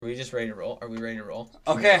Are we just ready to roll? Are we ready to roll?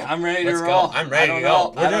 Okay, I'm ready to Let's roll. go. I'm ready to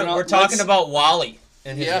go. We're talking about Wally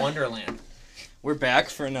and his Yeah. Wonderland. We're back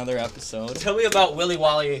for another episode. Tell me about Willy's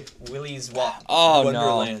Wonderland.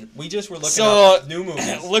 We just were looking up new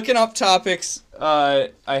movies. Looking up topics I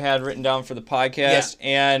had written down for the podcast,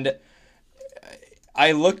 and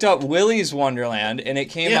I looked up Willy's Wonderland, and it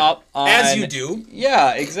came up on... As you do.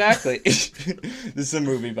 Yeah, exactly. This is a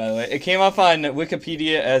movie, by the way. It came up on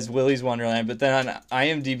Wikipedia as Willy's Wonderland, but then on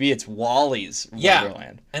IMDb it's Wally's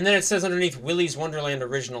Wonderland. And then it says underneath Willy's Wonderland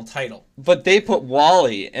original title. But they put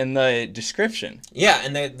Wally in the description. Yeah,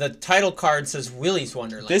 and the title card says Willy's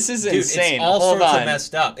Wonderland. This is insane. It's all Hold sorts on. of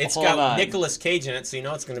messed up. It's Hold got on. Nicolas Cage in it, so you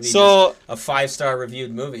know it's going to be So- just a 5-star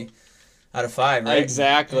reviewed movie. Out of 5, right?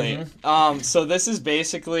 Exactly. Mm-hmm. So this is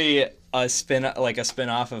basically a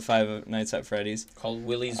spin-off of Five Nights at Freddy's. Called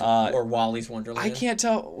Willy's or Wally's Wonderland. I can't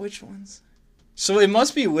tell which ones. So it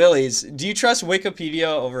must be Willy's. Do you trust Wikipedia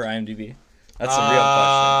over IMDb? That's a real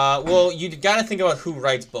question. Well, you got to think about who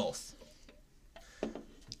writes both.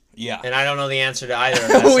 Yeah. And I don't know the answer to either of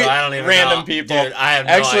that, so I don't even random know. people. Dude, I have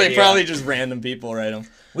no Actually, idea. probably just random people write them.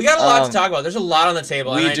 We got a lot to talk about. There's a lot on the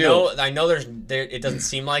table. We and do. I know it doesn't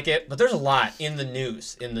seem like it, but there's a lot in the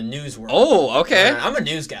news world. Oh, okay. I'm a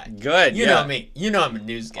news guy. Good. You know me. You know I'm a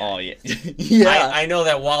news guy. Oh, yeah. Yeah. I know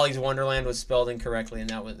that Wally's Wonderland was spelled incorrectly, and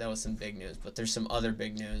that was some big news. But there's some other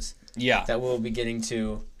big news Yeah. that we'll be getting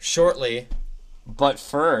to shortly. But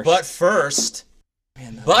first.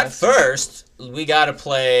 We gotta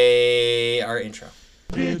play our intro.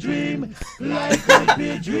 Be a dream, life could be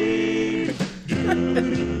a dream.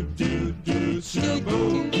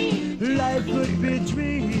 Life could be a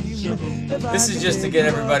dream. This is just to get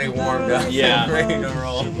everybody warmed up. Yeah. And ready to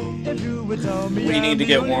roll. We need to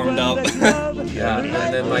get warmed up. Yeah,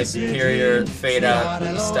 and then my superior fade out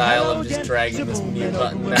style of just dragging this mute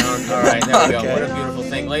button down. All right, there we go. Okay. What a beautiful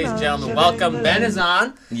thing. Ladies and gentlemen, welcome. Ben is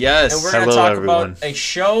on. Yes. And we're going to Hello, talk everyone. about a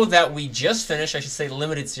show that we just finished. I should say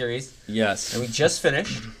limited series. Yes. And we just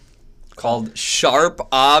finished. Called Sharp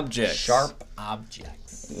Objects. Sharp Objects.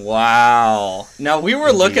 Wow. Now, we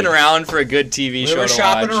were looking around for a good TV show We were to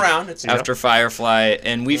shopping watch around. It's after Firefly,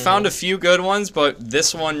 and we found a few good ones, but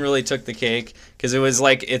this one really took the cake because it was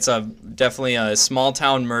like definitely a small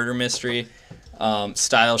town murder mystery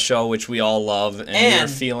style show, which we all love, and we're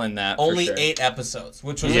feeling that. only for sure. 8 episodes,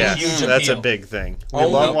 which was a Yeah, huge that's a appeal. big thing. We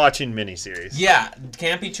Only- love watching miniseries. Yeah,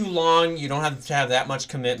 can't be too long. You don't have to have that much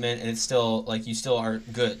commitment, and it's still like you still are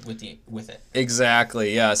good with it.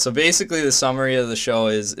 Exactly, yeah. So basically the summary of the show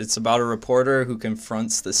is it's about a reporter who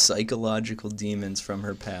confronts the psychological demons from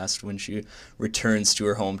her past when she returns to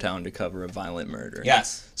her hometown to cover a violent murder.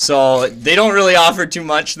 Yes. So they don't really offer too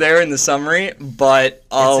much there in the summary, but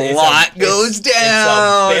a lot goes down.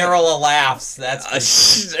 It's a barrel of laughs. That's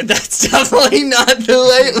That's definitely not the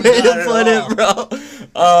right way Not to at put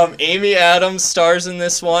it, bro. Amy Adams stars in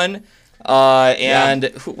this one. And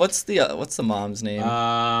what's the mom's name?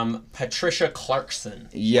 Patricia Clarkson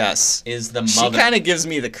Yes. is the She mother. kind of gives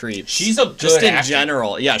me the creeps. She's a good just in actor.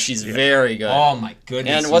 general. Yeah, she's very good. Oh my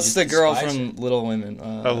goodness. and you what's just the girl despise from her. Little Women?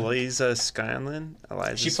 Eliza Scanlon?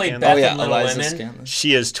 She played Scanlon? Beth Oh yeah, in Little Eliza Women. Scanlon.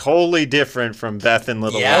 She is totally different from Beth and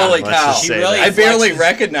Little Yeah. Women. Holy let's cow. just She say really that. I barely flexes-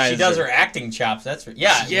 recognize She does her. her acting chops. That's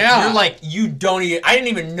yeah. Yeah. You're like you don't even. I didn't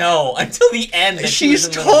even know until the end. That she She's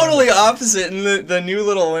was in Little totally Women. opposite in the new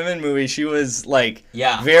Little Women movie. She was like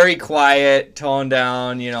Yeah. very quiet, toned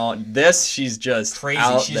down. You know, this she's just Crazy.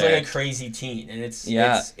 out She's there. like a crazy teen, and it's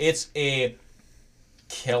a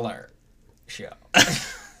killer show.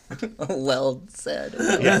 Well said.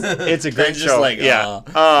 Yeah, it's a great just show. like, yeah.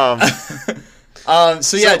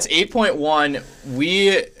 So yeah, it's 8.1.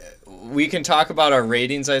 We can talk about our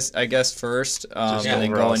ratings, I guess, first, and then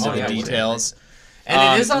go overall into the summary. details.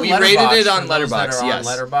 And it is on we Letterboxd. rated it on for those that Letterboxd, are yes.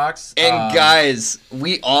 On Letterboxd. And guys,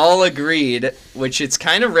 we all agreed, which it's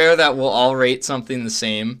kind of rare that we'll all rate something the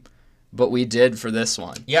same, but we did for this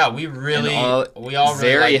one. yeah, we really, And we all really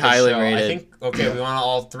very like this highly show. rated. I think we want to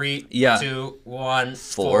all 3, Yeah. 2, 1,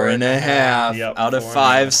 4.5 Yep, out of 4.5.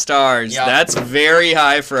 5 stars. Yep. That's very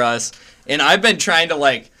high for us. And I've been trying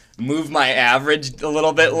to move my average a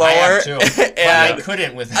little bit lower. I have too, but I and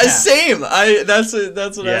couldn't with that. same. That's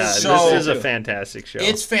what I Yeah, was So- this is a fantastic show.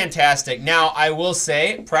 It's fantastic. Now, I will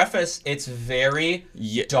say, preface, it's very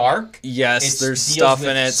Ye- dark. Yes, It there's deals stuff with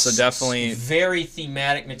in it, so definitely. very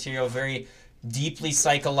thematic material, very deeply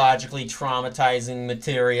psychologically traumatizing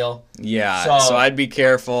material. Yeah, so I'd be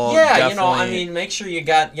careful. Yeah, definitely. make sure you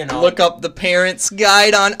got, Look up the Parents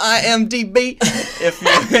Guide on IMDb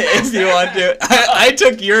if you want to. I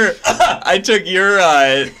took your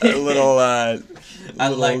little I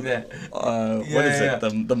little, like that. What is yeah.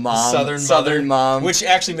 it? The mom, Southern mom, which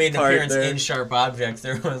actually made an part appearance there. in Sharp Objects.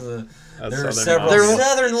 There was there were Southern several mom.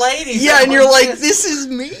 Southern ladies. Yeah, and you're among like, this. this is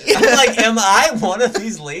me. I'm like, am I one of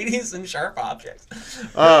these ladies in Sharp Objects?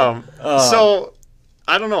 So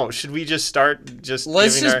I don't know. Should we just start? Let's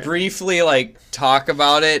giving just our- briefly like talk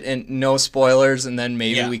about it and no spoilers, and then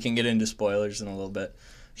maybe Yeah. we can get into spoilers in a little bit.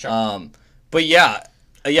 Sure. But yeah,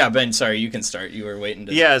 Ben. Sorry, you can start. You were waiting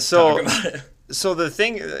to Yeah. So talk about it. so the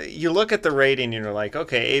thing, you look at the rating and you're like,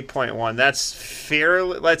 okay, 8.1. That's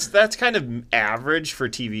fairly. That's kind of average for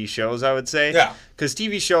TV shows, I would say. Yeah. Because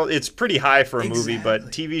TV show, it's pretty high for a movie, but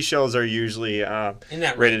Exactly. TV shows are usually In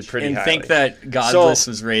that rated range. pretty And highly. think that Godless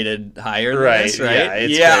was rated higher than Right. this, right?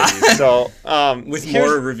 Yeah. It's crazy. So With here's-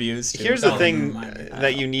 more reviews. Too. Here's the Don't thing remind me.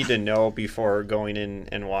 that you need to know before going in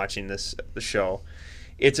and watching the show.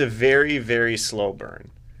 It's a very, very slow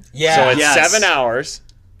burn. Yeah. So it's Yes. 7 hours,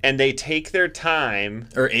 and they take their time.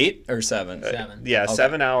 or 8 or 7. 7. Yeah, Okay.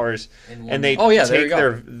 7 hours, In one and they Oh, yeah, there you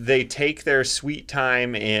go. they take their sweet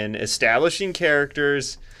time in establishing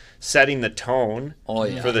characters, setting the tone Oh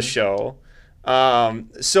yeah. for the show.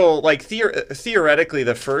 So like theoretically,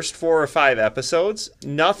 the first 4 or 5 episodes,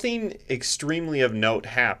 nothing extremely of note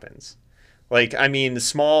happens. Like, I mean,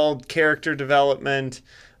 small character development.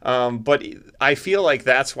 But I feel like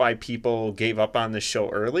that's why people gave up on the show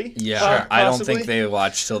early. Yeah, I don't possibly. think they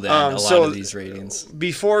watched till the end. A lot So of these ratings.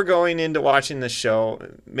 Before going into watching the show,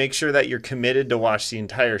 make sure that you're committed to watch the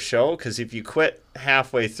entire show, because if you quit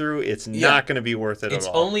halfway through, it's not going to be worth it It's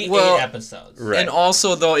at all. only Well, 8 episodes. Right. And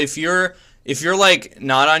also though, if you're like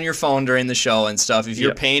not on your phone during the show and stuff, if you're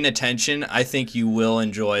Yep. paying attention, I think you will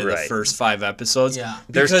enjoy the Right. first 5 episodes. Yeah.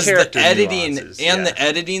 There's Because the character editing nuances, and yeah. the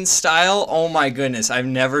editing style, oh my goodness, I've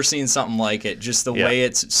never seen something like it. Just the Yeah. way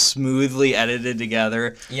it's smoothly edited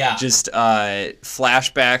together. Yeah. Just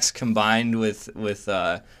flashbacks combined with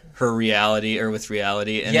her reality or with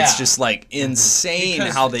reality, and it's Yeah. just like insane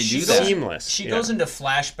Because how they she do goes- that. Seamless. She yeah. goes into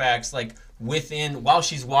flashbacks like while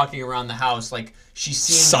she's walking around the house, like she's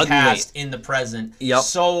seeing Suddenly. the past in the present. Yep.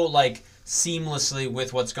 So like seamlessly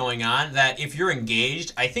with what's going on that if you're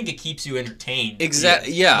engaged, I think it keeps you entertained.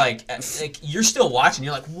 Exactly. Yeah. Like you're still watching.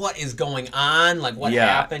 You're like, what is going on? Like what Yeah.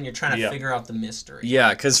 happened? You're trying to Yeah. figure out the mystery.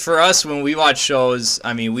 Yeah, because for us, when we watch shows,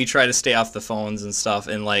 I mean, we try to stay off the phones and stuff,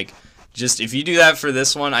 and like, just if you do that for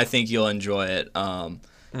this one, I think you'll enjoy it. And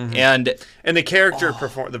And the character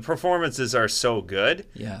the performances are so good.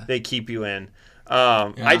 Yeah. They keep you in.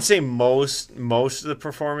 I'd say most of the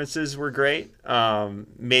performances were great.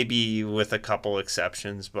 Maybe with a couple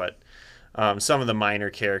exceptions, but some of the minor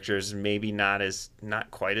characters maybe not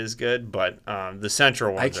quite as good. But the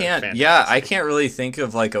central ones I are can't, fantastic. I can't really think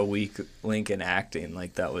of like a weak link in acting.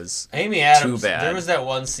 Like that was Amy Adams. Too bad. There was that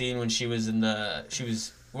one scene when she was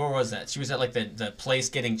where was that? She was at like the place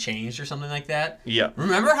getting changed or something like that. Yeah.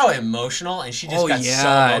 Remember how emotional and she just Oh, got yeah, so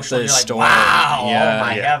at emotional. the You're like, store. wow, Yeah. oh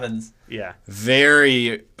my Yeah. heavens. Yeah.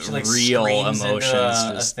 very She like real screams emotions.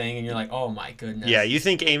 into a just- thing and you're like, oh my goodness. Yeah, you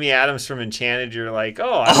think Amy Adams from Enchanted? You're like,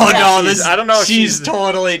 oh, oh no, I don't know if she's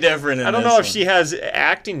totally different. In I don't this know if one. she has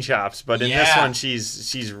acting chops, but in this Yeah. one,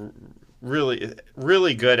 she's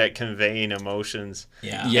really good at conveying emotions.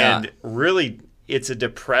 Yeah. Yeah. And really, it is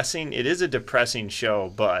a depressing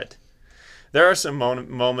show, but there are some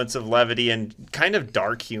moments of levity and kind of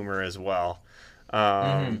dark humor as well.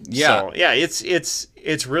 Yeah. So, yeah,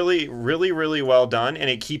 it's really, really, really well done, and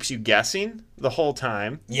it keeps you guessing the whole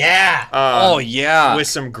time. Yeah. Oh yeah. With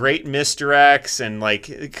some great misdirects and like,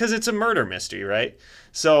 because it's a murder mystery, right?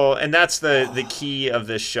 So, and that's the key of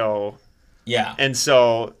this show. yeah. And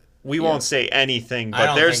so we won't say anything, I but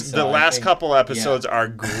don't there's think so. the I last think- couple episodes are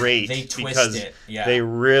great They twist because it, yeah. they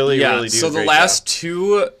really do. So a the great last job.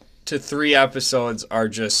 2 to 3 episodes are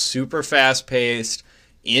just super fast paced,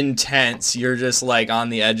 intense. You're just like on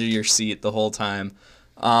the edge of your seat the whole time.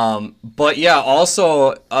 But yeah,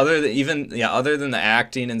 also other than the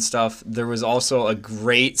acting and stuff, there was also a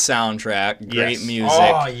great soundtrack, great Yes. music.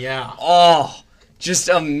 Oh yeah. Oh, just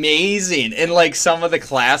amazing. And like some of the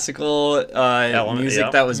classical music yeah.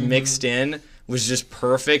 that was mixed in was just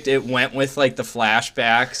perfect. It went with like the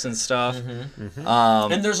flashbacks and stuff.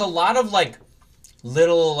 And there's a lot of like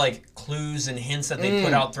little like clues and hints that they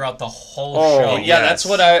put out throughout the whole Oh, show. Yeah, Yes. that's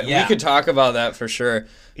what we Yeah. could talk about that for sure.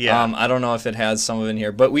 Yeah. I don't know if it has some of it in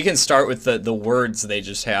here, but we can start with the words they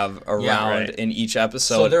just have around right. in each So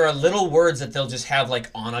episode. there are little words that they'll just have like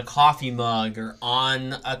on a coffee mug or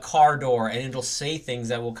on a car door, and it'll say things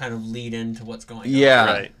that will kind of lead into what's going on. yeah.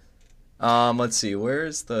 Right. Let's see.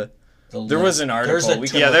 Where's the? The There was an article. There's a We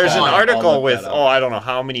can Yeah, look there's that an up. I'll article look with that up. I don't know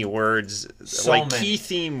how many words, So like many. key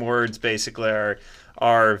theme words basically are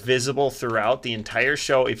are visible throughout the entire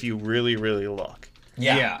show if you really, really look.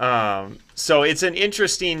 Yeah. So it's an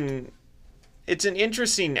interesting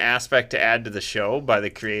aspect to add to the show by the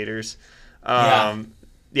creators.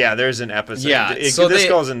 Yeah, there's an episode. Yeah, This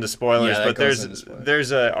goes into spoilers, Yeah, that but goes into spoilers.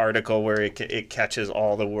 there's an article where it catches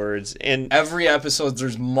all the words. And Every episode,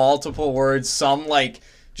 there's multiple words. Some like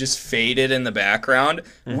just faded in the background.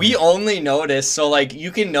 We only notice, so like you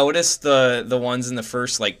can notice the ones in the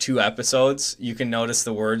first like 2 episodes. You can notice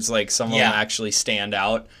the words, like some of them actually stand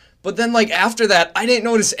out. But then like after that, I didn't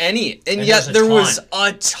notice any, and yet there was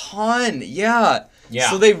a ton. Yeah.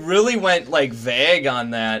 So they really went like vague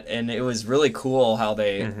on that, and it was really cool how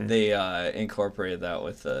they incorporated that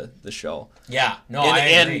with the show. Yeah, no, and, I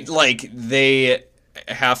agree. And like they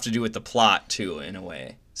have to do with the plot too in a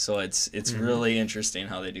way. So it's really interesting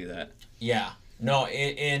how they do that. Yeah. No,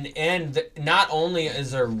 and not only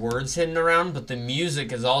is there words hidden around, but the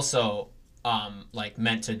music is also like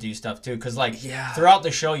meant to do stuff too. Because like throughout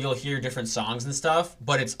the show, you'll hear different songs and stuff,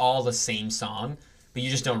 but it's all the same song. But you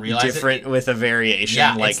just don't realize different with a variation.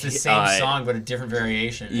 Yeah, like, it's the same song, but a different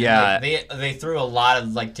variation. And Yeah. they threw a lot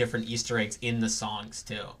of like different Easter eggs in the songs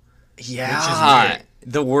too. Yeah. Which is weird.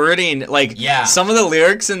 The wording, like, some of the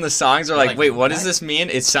lyrics in the songs are like, wait, what does this mean?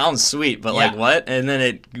 It sounds sweet, but like, what? And then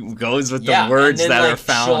it goes with the words and then, that like, are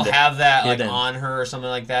found. She'll have that hidden. like on her or something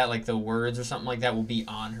like that, like the words or something like that will be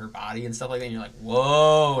on her body and stuff like that. And you're like,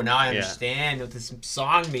 whoa, now I understand what this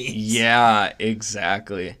song means. Yeah,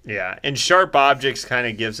 exactly. Yeah, and Sharp Objects kind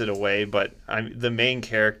of gives it away, but the main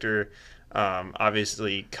character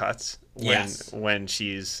obviously cuts when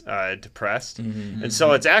she's depressed, and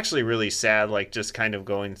so it's actually really sad, like just kind of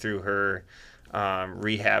going through her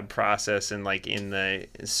rehab process, and like in the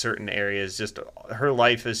certain areas, just her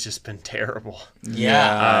life has just been terrible. But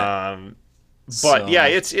yeah,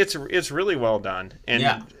 it's really well done,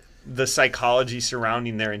 and the psychology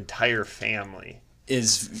surrounding their entire family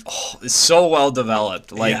is so well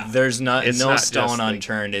developed. Like there's no not stone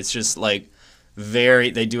unturned. It's just like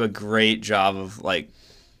they do a great job of like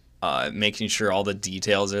making sure all the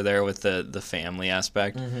details are there with the family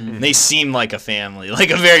aspect. They seem like a family,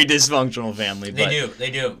 like a very dysfunctional family. But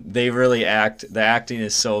They do. They really act. The acting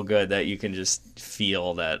is so good that you can just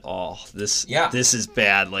feel that. This is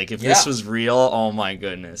bad. Like if this was real, oh my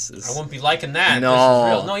goodness, I wouldn't be liking that. No, this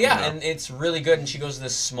is real. No, and it's really good. And she goes to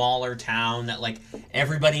this smaller town that like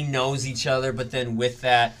everybody knows each other, but then with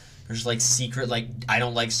that, there's like secret, like I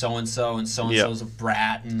don't like so and so's a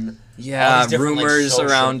brat, and all these rumors like,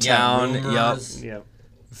 around town. Rumors. Yep.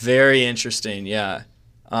 Very interesting. Yeah.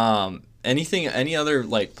 Any other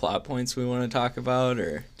like plot points we want to talk about,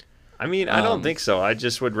 or? I mean, I don't think so. I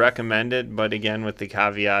just would recommend it, but again, with the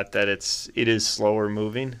caveat that it is slower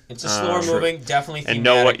moving. It's a slower moving, definitely. And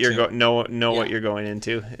know what you're what you're going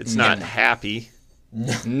into. It's not happy.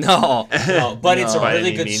 No, but it's a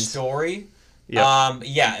really good story.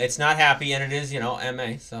 It's not happy, and it is,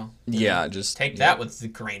 MA, so just take that with a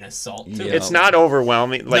grain of salt too. It's not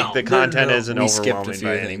overwhelming, like the content isn't overwhelming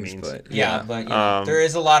by any means. But there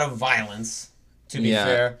is a lot of violence, to be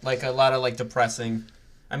fair, like a lot of like depressing.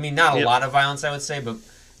 I mean, not a lot of violence, I would say, but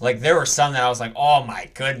like there were some that I was like, oh my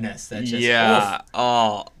goodness, that just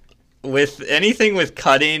with anything with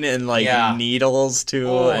cutting and like needles too.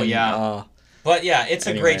 But yeah, it's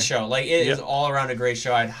a great show. Like it is all around a great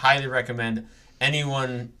show. I'd highly recommend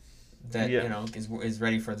anyone that is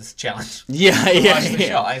ready for this challenge. Watch the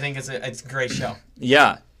show. I think it's a great show.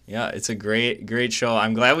 Yeah, it's a great show.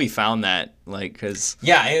 I'm glad we found that, like, because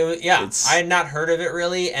I had not heard of it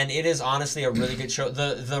really, and it is honestly a really good show.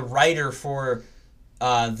 The writer for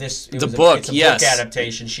it's a book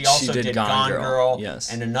adaptation. She also did Gone Girl,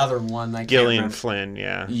 and another one like Gillian Flynn,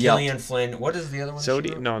 Gillian Flynn. What is the other one?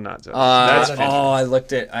 Zodiac? No, not Zodiac. I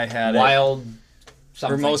looked at. I had Wild.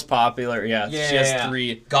 Her most popular, she has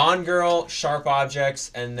 3. Gone Girl, Sharp Objects,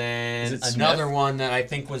 and then another one that I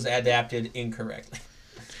think was adapted incorrectly.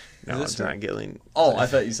 No, it's not Gillian. Oh, I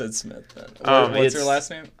thought you said Smith. What's her last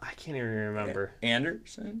name? I can't even remember.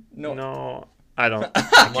 Anderson? No, I don't.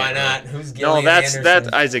 Why not? Who's Gillian Anderson? Anderson? That's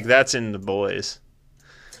Isaac. That's in The Boys.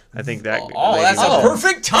 I think that. That's a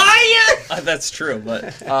perfect tie-in. That's true, but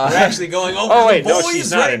we're actually going over. Oh wait, The Boys no,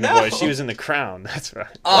 she's not in The now. Boys. She was in The Crown. That's right.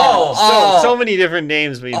 So many different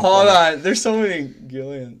names. Hold on, there's so many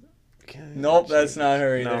Gillian. Nope, that's not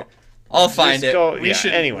her either. No. I'll find it.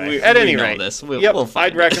 Anyway, at any rate, we'll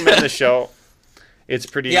find I'd recommend the show. It's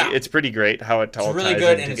pretty. It's pretty great how it all It's really ties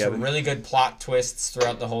good, in and together. it's really good plot twists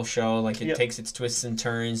throughout the whole show. Like it takes its twists and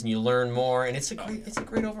turns, and you learn more. And it's a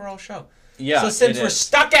great overall show. Yeah. So since we're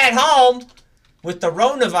stuck at home, with the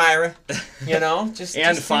coronavirus, you know, just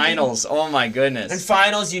And just finals. Oh my goodness. And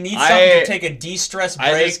finals, you need something to take a de-stress break.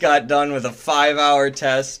 I just got done with a 5-hour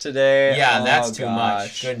test today. Yeah, Oh, that's too much.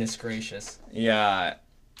 gosh. Goodness gracious. Yeah,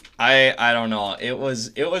 I don't know. It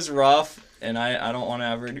was rough, and I don't want to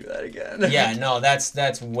ever do that again. Yeah, no, that's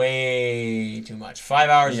way too much. 5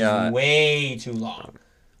 hours is way too long.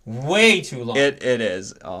 Way too long. It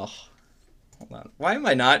is. Oh, hold on. Why am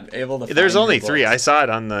I not able to? There's find only your 3. books? I saw it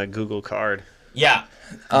on the Google card. Yeah.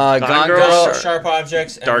 Gone Girl, Girl. Sharp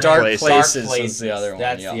Objects and Dark Dark Places. Places was the other one.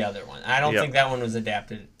 That's yeah. the other one. I don't Yep. think that one was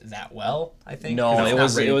adapted that well, I think. No, 'cause it's it not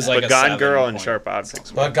was rated like But a Gone 7 Girl and point. Sharp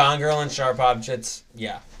Objects. But Gone Girl and Sharp Objects,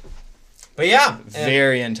 yeah. But yeah. and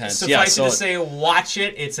Very intense. Suffice Yeah, it so to say, watch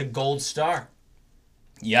it. It's a gold star.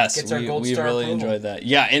 yes, gets our gold we star really approval. enjoyed that.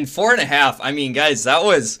 Yeah, and 4.5. I mean, guys, that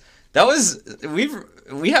was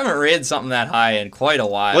we haven't rated something that high in quite a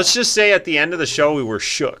while. Let's just say at the end of the show we were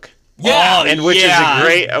shook. Yeah. And which yeah. is a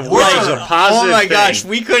great, which is a Word. positive Oh my thing. gosh,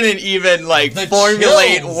 we couldn't even like The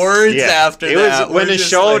formulate chills. words Yeah. after it that. was when We're a just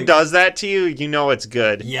show like- does that to you, you know it's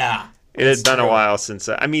good. Yeah. It had It's been a true. while since.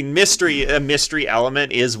 I mean, a mystery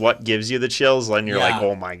element is what gives you the chills, and you're Yeah. like,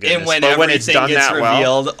 oh my goodness. And when but when everything it's done gets that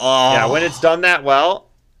revealed, well, yeah, when it's done that well,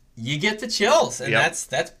 You get the chills, and Yep.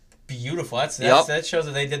 that's beautiful. That shows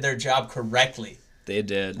that they did their job correctly. they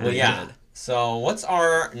did. Well, They yeah. did. So what's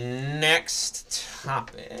our next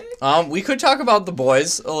topic? We could talk about The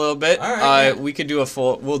Boys a little bit. All right, yeah. We could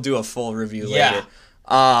we'll do a full review Yeah.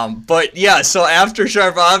 later. But yeah, so after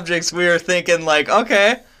Sharp Objects, we were thinking like,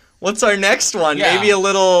 okay, what's our next one? Yeah. Maybe a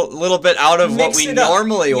little bit out of what Mix we it up.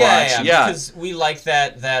 normally watch. Yeah. Because we like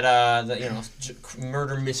that you know,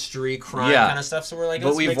 murder mystery crime Yeah. kind of stuff. So we're like, But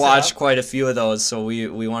let's we've mix it watched up. quite a few of those, so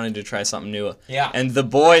we wanted to try something new. Yeah. And The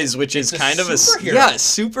Boys, which is It's a kind of superhero.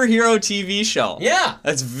 superhero TV show. Yeah.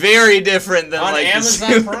 That's very different than On like the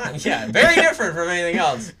Amazon Prime. Yeah, very different from anything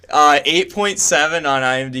else. 8.7 on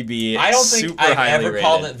IMDb. I don't think super I've highly ever rated.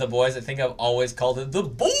 called it The Boys. I think I've always called it The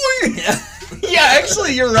Boys. Yeah,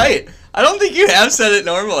 actually, you're right. I don't think you have said it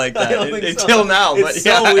normal like that until now. It's But so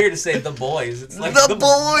yeah. weird to say The Boys. It's like The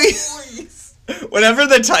Boys. Whenever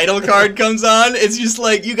the title card comes on, it's just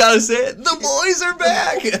like you gotta say it. The boys are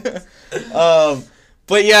back.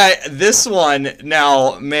 But yeah, this one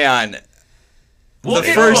now, man. We'll The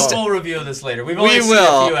get first- a full review of this later. We've only seen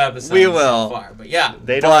will. a few episodes We will. so far, but yeah,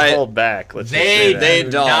 they don't But hold back. Let's just they say that. they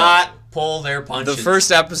do don't. not pull their punches. The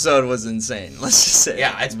first episode was insane. Let's just say.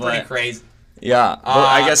 yeah, it's pretty But, crazy. Yeah, but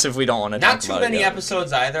I guess if we don't want to talk Not too about many it, yeah.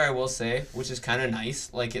 episodes either, I will say, which is kind of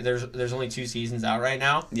nice. Like there's only 2 seasons out right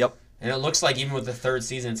now, Yep. and it looks like even with the 3rd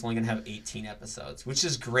season, it's only gonna have 18 episodes, which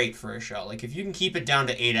is great for a show. Like if you can keep it down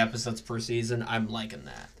to 8 episodes per season, I'm liking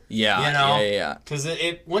that. Yeah. You know? Yeah. Because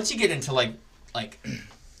it once you get into like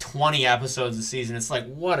 20 episodes a season, it's like,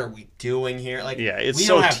 what are we doing here? Like, Yeah, it's we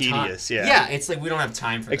so don't have tedious, Time. yeah. Yeah, it's like we don't have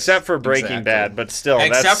time for Except for Breaking Exactly. Bad, but still,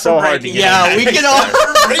 Except that's for so hard to Breaking get. Yeah, we can all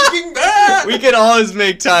this. Breaking Bad. we can always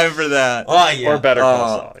make time for that. Oh yeah. Or Better Call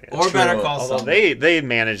Saul. Yeah. Or Better True. Call Saul. Although they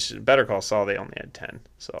managed Better Call Saul, they only had 10.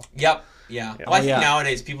 So Yep. Yeah. Well, I think Yeah.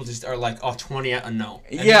 nowadays people just are like, oh, 20, no.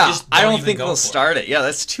 And they Yeah, just I don't even think go we'll for it. start it. Yeah,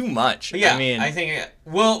 that's too much. But yeah, I mean, I think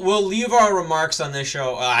we'll leave our remarks on this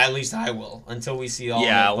show. At least I will until we see all.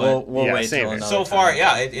 yeah, of it, but we'll Yeah, wait same till here. another so time. far,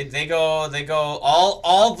 yeah, they go.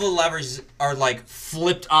 All the levers are like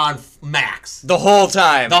flipped on max. The whole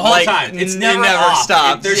time. The whole Like, time. It's it never never off.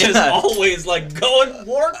 stops. They're just Yeah. always like going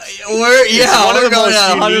warp. We're it's one of the most at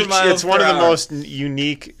 100 unique. miles It's one per of the hour. most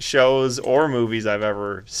unique shows or movies I've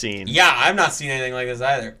ever seen. Yeah, I've not seen anything like this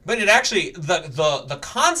either. But it actually the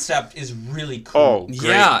concept is really cool. Oh, great.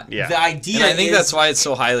 Yeah. Yeah. The idea And I think is, that's why it's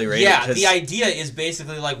so highly rated. yeah, 'cause- the idea is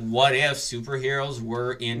basically like, what if superheroes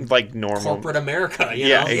were in Like normal. corporate America? You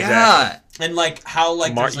Yeah, know? exactly. Yeah. And like how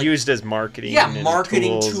like, there's, like Used as marketing. yeah, and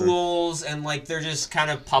marketing tools. tools and like they're just kind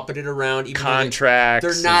of puppeted around. Even though Contracts.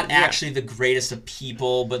 they're not and- actually the greatest of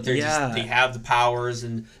people, but they're Yeah. just they have the powers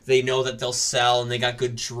and they know that they'll sell and they got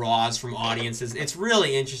good draws from audiences. It's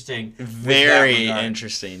really interesting. with that Very regard.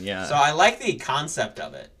 interesting. Yeah. So I like the concept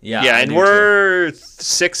of it. yeah. Yeah, I and do we're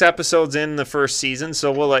 6 episodes in the first season,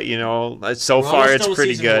 so we'll let you know. So We're far, almost it's done with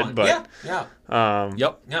pretty season good, 1. but yeah, too.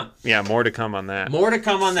 Yep. yeah. yeah, more to come on that. More to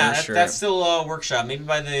come on that. For sure. That's still a workshop. Maybe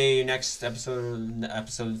by the next episode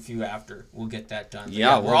a few after, we'll get that done. But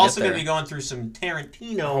Yeah, we're we'll also get going to there. be going through some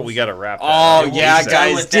Tarantino. Oh, we got to wrap that Oh up. yeah, We'll be done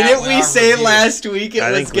guys! with that Didn't with we our say review. last week it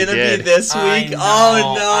I was think we gonna be did. this week?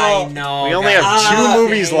 Oh no! I know. We only have guys. 2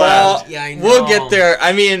 movies Well, left. yeah, I know. We'll get there.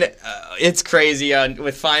 I mean, it's crazy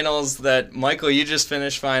with finals that Michael, you just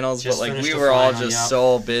finished finals, Just but like finished we the were all final, just yep.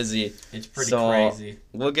 so busy. It's pretty So, crazy.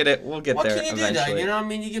 We'll get it. We'll get What there can you do, eventually. Doug? You know what I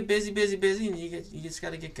mean? You get busy, and you just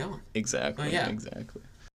got to get going. Exactly. Oh, yeah. Exactly.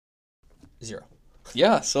 0.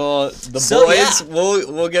 Yeah. So the So, boys, yeah.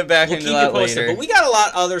 we'll get back We'll into keep you that posted, later. but we got a lot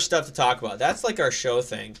of other stuff to talk about. That's like our show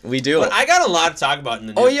thing. We do. But I got a lot to talk about in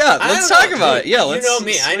the news. Oh, yeah, I let's don't talk know, about it. Yeah, you let's know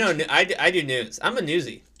me. I switch. know. I do news. I'm a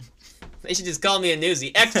newsie. They should just call me a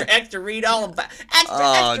newsie. Extra, read all about.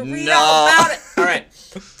 Extra, read all about it. All right.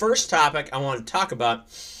 First topic I want to talk about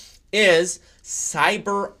is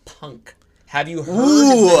Cyberpunk. Have you heard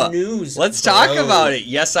the news? Let's talk bro? about it.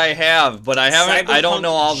 Yes, I have, but I haven't. I don't Cyberpunk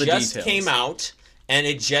know all the just details. came out, and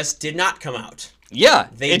it just did not come out. Yeah,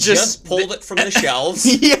 They it just pulled it from the shelves.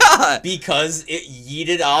 Yeah. Because it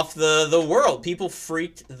yeeted off the world. People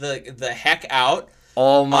freaked the heck out.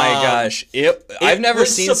 Oh my gosh! I've never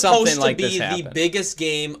was seen something supposed like to this be happen. the biggest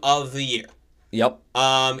game of the year. Yep.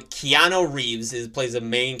 Keanu Reeves plays a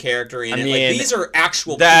main character in it. mean, Like, these are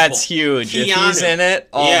actual That's people. huge. If he's Keanu. in it,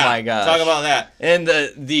 oh Yeah, my gosh! talk about that. And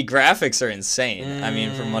the graphics are insane. I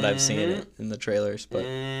mean, from what I've seen in the trailers, but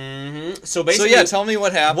So so basically, yeah, tell me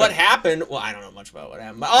what happened. what happened? Well, I don't know much about what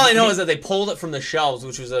happened. But all I know is that they pulled it from the shelves,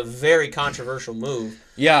 which was a very controversial move.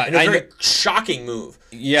 Yeah, And a I very know. shocking move.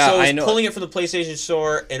 Yeah, so it was I know. pulling it from the PlayStation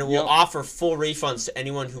Store, and it will Yep. offer full refunds to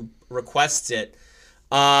anyone who requests it.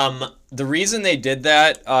 The reason they did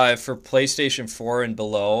that for PlayStation 4 and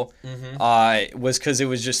below was because it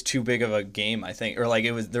was just too big of a game, I think, or like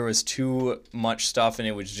there was too much stuff and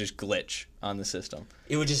it would just glitch on the system.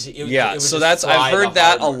 It would just it Yeah, would so just I've fry heard the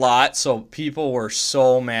that a hardware. lot. So people were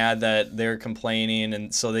so mad that they're complaining,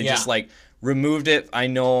 and so they just Yeah. like removed it. I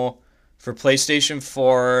know for PlayStation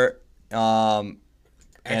 4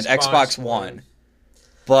 and Xbox One.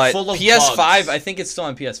 But Full of PS5, bugs. I think it's still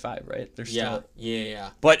on PS5, right? They're still.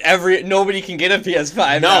 Yeah. But nobody can get a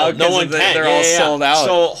PS5 No, now no 'cause one can. they're Yeah, all yeah. sold out.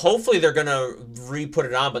 So hopefully they're gonna re-put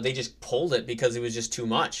it on, but they just pulled it because it was just too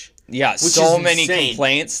much. Yeah, Which so is many insane.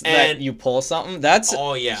 complaints that And- you pull something. That's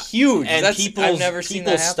Oh yeah, huge. And I've never seen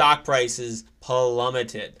that people's happen. stock prices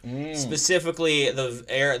plummeted. Specifically,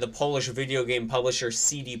 the Polish video game publisher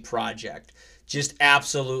CD Projekt just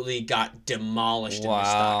absolutely got demolished in the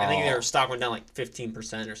stock. I think Wow. their stock went down like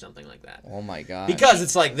 15% or something like that. Oh my god. Because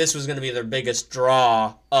it's like this was going to be their biggest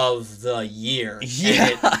draw of the year. Yeah.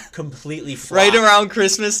 And it completely flopped. right around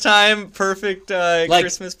Christmas time, perfect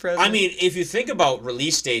Christmas present. I mean, if you think about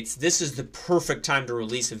release dates, this is the perfect time to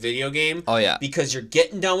release a video game. Oh, yeah. Because you're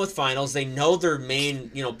getting done with finals. They know their main,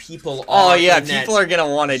 people oh are yeah, in that people are gonna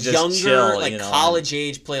want to just younger, chill, like you know. college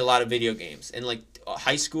age, play a lot of video games, and like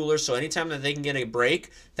high schoolers. So anytime that they can get a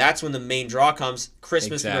break, that's when the main draw comes.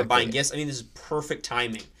 Christmas, people are buying Exactly. gifts. I mean, this is perfect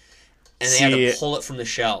timing, and they had See- to pull it from the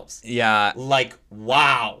shelves. Yeah, Like,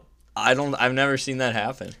 wow. I've never seen that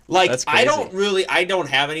happen. Like, That's I crazy. don't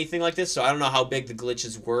have anything like this, so I don't know how big the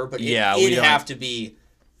glitches were, but Yeah, we it'd don't- have to be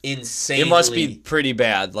insanely. It must be pretty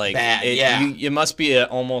bad. Like bad, yeah. it must be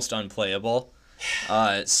almost unplayable.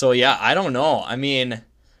 So yeah, I don't know. I mean,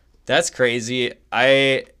 that's crazy.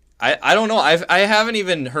 I don't know. I haven't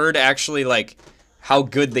even heard actually like how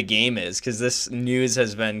good the game is, because this news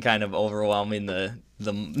has been kind of overwhelming the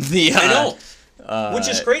I know, which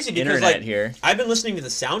is crazy because internet like here. I've been listening to the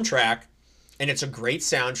soundtrack, and it's a great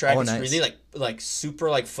soundtrack. Oh, It's nice. really like super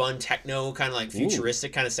like fun techno kind of like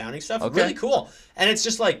futuristic kind of sounding stuff. Okay. Really cool, and it's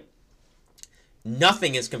just like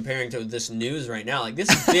nothing is comparing to this news right now. Like, this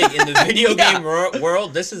is big in the video Yeah. game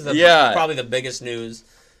world. This is Yeah. probably the biggest news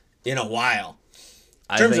in a while.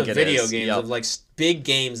 I In terms think of it video is. games, Yep. of like big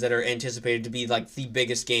games that are anticipated to be like the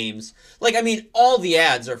biggest games. Like, I mean, all the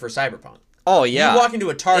ads are for Cyberpunk. Oh yeah. You walk into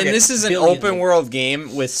a Target, and this is an billions open of- world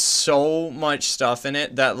game with so much stuff in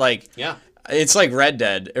it that like Yeah. it's like Red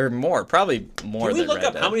Dead or more, probably more Can we than look Red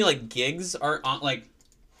up Dead. how many like gigs are on like?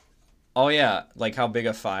 Oh yeah, like how big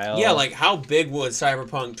a file? Yeah, like how big was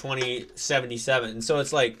Cyberpunk 2077? And so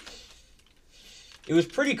it's like, it was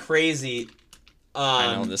pretty crazy.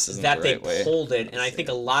 I know this isn't that the right they way. pulled it, and I think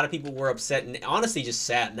a lot of people were upset and honestly just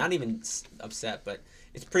sad. Not even upset, but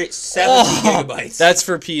it's pretty 70 gigabytes. That's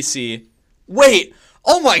for PC. Wait,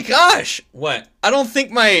 oh my gosh! what I don't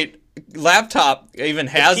think my laptop even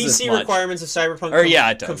has PC this much. requirements of Cyberpunk. Or, yeah,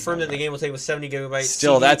 it does. confirm that the game will take with 70 gigabytes.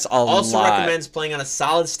 Still, CD that's a also lot. recommends playing on a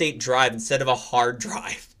solid state drive instead of a hard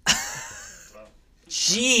drive.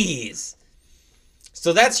 Jeez.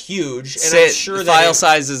 So that's huge, and I'm sure the that file it-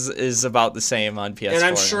 size is about the same on PS4. and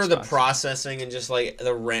I'm sure the Xbox. processing and just like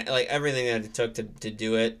the rent, like everything that it took to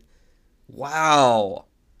do it. Wow.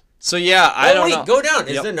 So yeah, I don't wait, know. go down.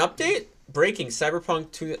 Is Yep. there an update? Breaking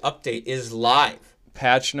Cyberpunk 2 update is live.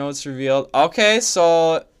 Patch notes revealed. Okay,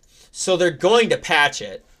 so So they're going to patch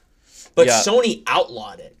it, but Yeah. Sony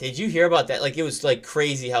outlawed it. Did you hear about that? Like, it was like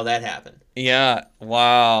crazy how that happened. Yeah.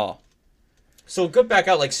 Wow. So go back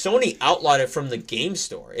out. Like, Sony outlawed it from the game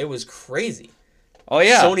store. It was crazy. Oh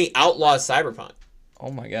yeah. Sony outlaws Cyberpunk. Oh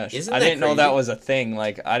my gosh. Isn't I that didn't know crazy? that was a thing.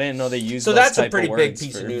 Like, I didn't know they used So those that's a type pretty of big words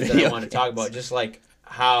piece of for news that I video want to talk games. about. Just like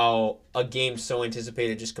how a game so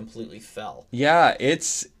anticipated just completely fell. Yeah,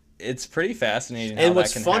 it's pretty fascinating how And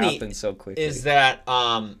what's that can funny happen so quickly. is that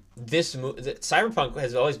Cyberpunk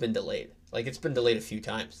has always been delayed. Like, it's been delayed a few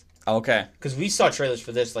times. Okay. Because we saw trailers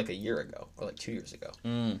for this like a year ago or like 2 years ago.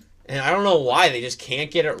 Mm. And I don't know why they just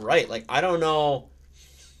can't get it right. Like, I don't know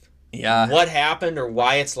Yeah. what happened or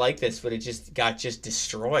why it's like this, but it just got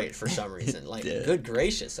destroyed for some reason. Like, did. good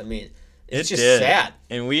gracious. I mean, it's It just did. sad.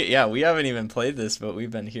 And we haven't even played this, but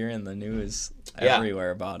we've been hearing the news Yeah.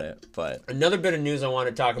 everywhere about it. But Another bit of news I want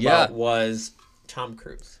to talk Yeah. about was Tom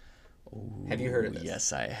Cruise. Have you heard of this?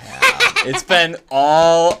 yes, I have. It's been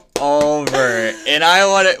all over, and I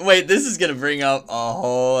want to wait. This is gonna bring up a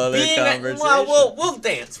whole other conversation. Well, we'll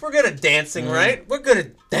dance. We're good at dancing, right? We're good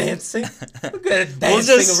at dancing. We're good at dancing We'll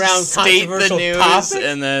just around state the controversial news topics.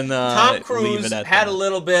 and then Tom leave Cruise it at had that. a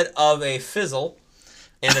little bit of a fizzle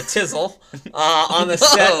and a tizzle on the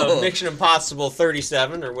set Whoa. of Mission Impossible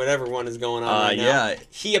 37 or whatever one is going on right now. yeah.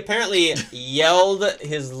 He apparently yelled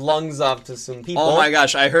his lungs off to some people. Oh my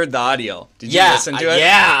gosh, I heard the audio. Did you Yeah, listen to it?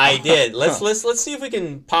 yeah, I did. Let's see if we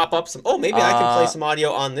can pop up some. Oh, maybe I can play some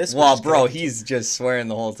audio on this. Well, which is bro, great. he's just swearing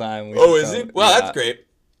the whole time. We Oh, should is he? go- Well, yeah. that's great.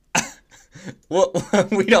 Well,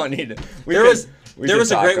 we don't need to. There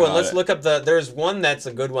was a talk great one. about Let's it. look up there's one that's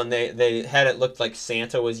a good one. They had it looked like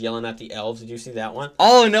Santa was yelling at the elves. Did you see that one?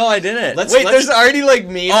 Oh no, I didn't. Let's- Wait, let's- there's already like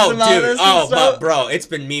memes Oh, about dude. this. and Oh, stuff? but bro, it's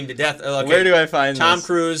been memed to death. Okay. Where do I find Tom this?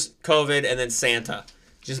 Cruise, COVID, and then Santa.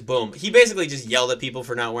 Just boom. He basically just yelled at people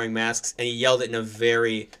for not wearing masks, and he yelled it in a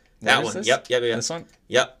very Where that is one. this? Yep. This one.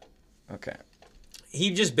 Yep. Okay.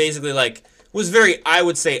 He just basically like was very, I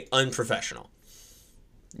would say, unprofessional.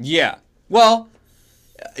 Yeah. Well.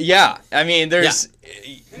 Yeah. I mean, there's.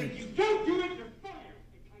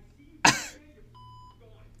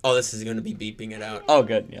 Oh, this is going to be beeping it out. Oh,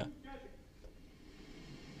 good. Yeah.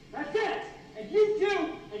 That's it! And you too!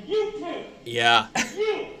 And you too! Yeah.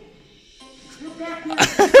 You! You're back here!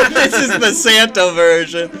 This is the Santa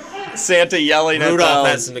version. Santa yelling at Rudolph the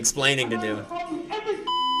has some explaining to do. Every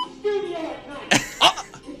studio at night!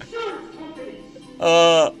 Insurance companies!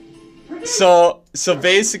 So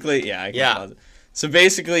basically, yeah. I can Yeah. pause it. So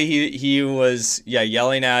basically, he was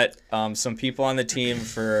yelling at some people on the team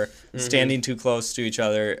for standing too close to each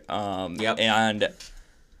other. Yep. And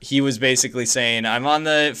he was basically saying, "I'm on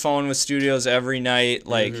the phone with studios every night.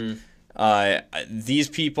 Like, these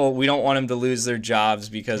people, we don't want them to lose their jobs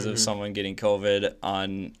because of someone getting COVID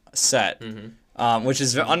on set." Which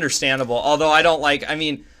is understandable. Although I don't like. I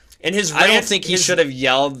mean, And his I don't rant- think he his- should have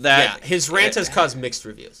yelled that. Yeah, his rant has caused mixed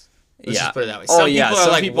reviews. Let's Yeah. just put it that way. Oh, Some yeah, people are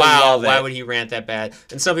some like, people wow, love why it. would he rant that bad?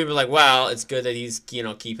 And some people are like, wow, it's good that he's,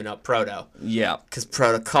 keeping up proto. Yeah. Because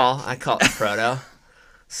protocol, I call it proto.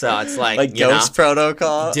 So it's like, Like Ghost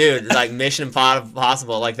Protocol. dude, like Mission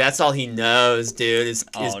Impossible, like that's all he knows, dude, is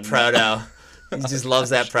Oh, no. proto. He just loves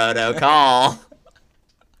that protocol.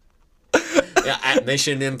 Yeah, at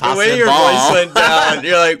Mission The Impossible. way your voice went down,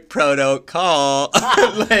 you're like protocol.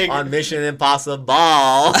 Like, On Mission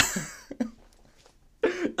Impossible.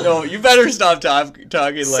 no, you better stop talking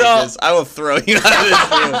like So- this. I will throw you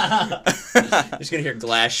out of this room. You're just gonna hear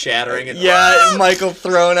glass shattering. And, Yeah, Michael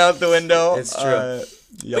thrown out the window. It's true.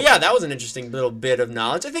 But yeah, that was an interesting little bit of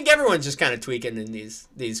knowledge. I think everyone's just kind of tweaking in these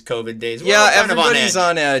COVID days. We're all Yeah, kind of everybody's edge.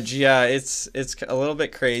 on edge. Yeah, it's a little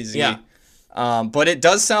bit crazy. Yeah. But it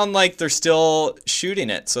does sound like they're still shooting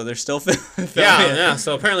it, so they're still filming Yeah, it. yeah.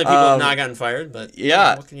 So apparently people have not gotten fired, but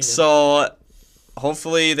Yeah. what can you do? So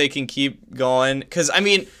hopefully they can keep going. Because I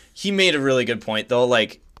mean, he made a really good point though.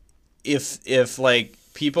 Like, if like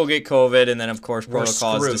people get COVID and then of course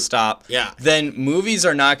protocol is to screwed. stop. Yeah. Then movies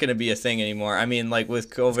are not going to be a thing anymore. I mean, like with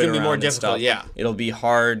COVID, gonna be around more and difficult, stuff, yeah. it'll be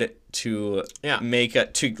hard to Yeah. make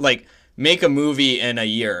a movie in a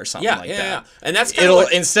year or something yeah, like yeah, that. yeah. And that's kind of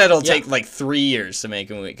what, It'll yeah. take like 3 years to make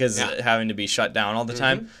a movie because Yeah. Mm-hmm. having to be shut down all the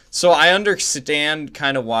time. So I understand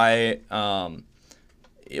kind of why,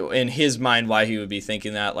 in his mind, why he would be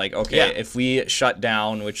thinking that. Like, okay, Yeah. if we shut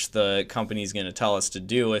down, which the company's going to tell us to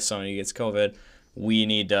do if somebody gets COVID, we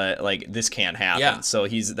need to this can't happen. Yeah. So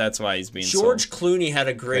that's why he's being George so Clooney had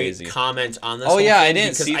a great crazy. comment on this. Oh, whole yeah, I thing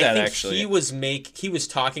didn't because see I that, think actually. He was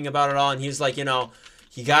talking about it all, and he's like, you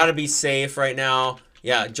got to be safe right now.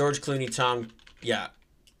 Yeah, George Clooney,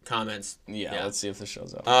 comments. Yeah, let's see if this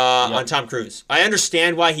shows up. On Tom Cruise. I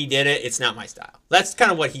understand why he did it. It's not my style. That's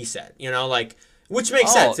kind of what he said. You know, like, which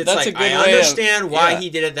makes sense. It's that's like, a good I way understand why he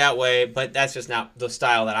did it that way, but that's just not the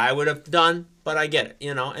style that I would have done. But I get it,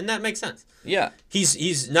 you know, and that makes sense. Yeah.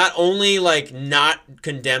 He's not only like not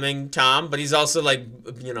condemning Tom, but he's also like,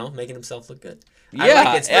 you know, making himself look good. Yeah, I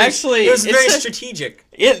like it. actually, it was very strategic.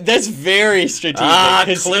 That's very strategic.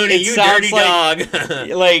 Clooney, you dirty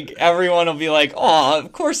dog. Like everyone will be like, "Oh,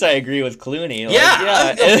 of course I agree with Clooney." Like,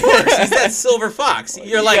 yeah, of course. He's that silver fox.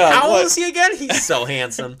 You're like, Yeah, how old what- is he again? He's so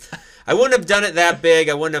handsome. I wouldn't have done it that big.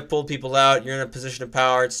 I wouldn't have pulled people out. You're in a position of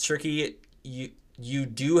power. It's tricky. You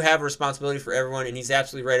do have a responsibility for everyone, and he's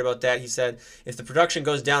absolutely right about that. He said, if the production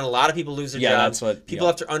goes down, a lot of people lose their jobs. That's what People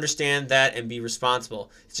have to understand that and be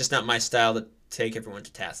responsible. It's just not my style to take everyone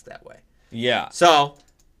to task that way. Yeah. So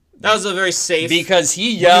that was a very safe, Because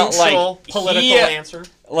he yelled neutral, political answer.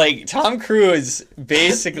 Like Tom Cruise,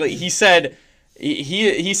 basically, he said.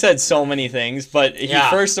 He said so many things, but he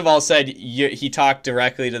first of all said he talked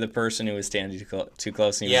directly to the person who was standing too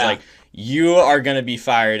close, and he was like, "You are gonna be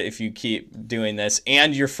fired if you keep doing this,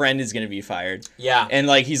 and your friend is gonna be fired." Yeah, and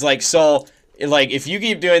like he's like, so like if you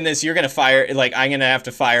keep doing this, you're gonna fire. Like I'm gonna have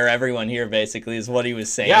to fire everyone here. Basically, is what he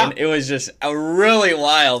was saying. Yeah. It was just really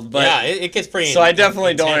wild, but yeah, it gets pretty. So I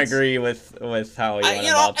definitely don't intense. agree with how he went you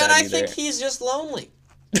know, about that and I either. think he's just lonely.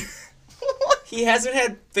 He hasn't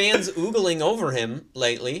had fans oogling over him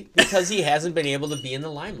lately because he hasn't been able to be in the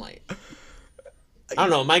limelight. I don't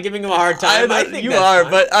know. Am I giving him a hard time? I think you that's are,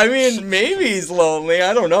 fine. but I mean, maybe he's lonely.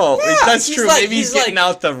 I don't know. Yeah, That's he's true. like- Maybe he's he's getting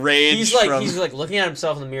out the rage. He's from... like looking at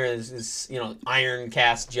himself in the mirror, his you know, iron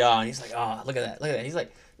cast jaw, and he's like, oh, look at that. He's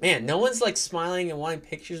like, man, no one's like smiling and wanting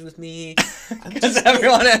pictures with me. Because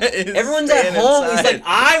everyone's at home. He's like,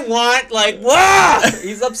 I want like, whoa!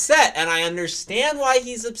 He's upset, and I understand why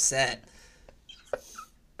he's upset.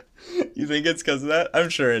 You think it's because of that? I'm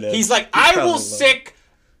sure it is. He's like, I will sick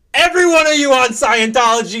every one of you on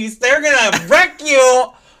Scientology. They're gonna wreck you.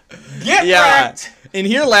 Get wrecked. And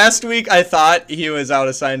here last week, I thought he was out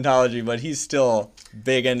of Scientology, but he's still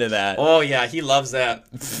big into that. Oh yeah, he loves that.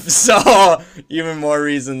 So even more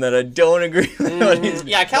reason that I don't agree with what he's.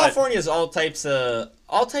 Yeah, California is all types of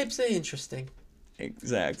interesting.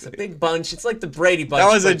 Exactly. It's a big bunch. It's like the Brady Bunch.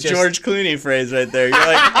 That was a but just- George Clooney phrase right there. You're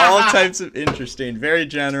like all types of interesting, very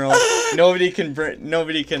general. Nobody can talk.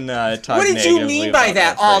 What did you mean by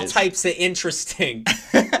that? All phrase. types of interesting.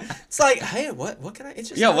 It's like, hey, what can I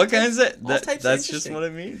interest? Yeah, what kind is it? All types of That's just interesting. what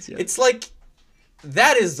it means. Yeah. It's like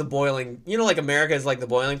that is the boiling. You know, like America is like the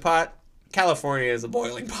boiling pot. California is a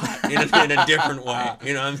boiling pot in a different way.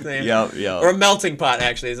 You know what I'm saying? Yep. Or a melting pot,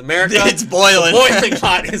 actually. Is America? It's boiling. The boiling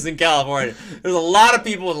pot is in California. There's a lot of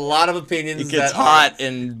people with a lot of opinions. It gets that hot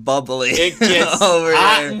and bubbly. It gets over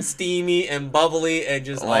hot there. and steamy and bubbly and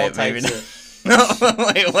just all types of. No,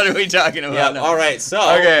 wait, what are we talking about? Yeah. now? All right. So.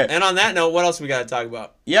 Okay. And on that note, what else we got to talk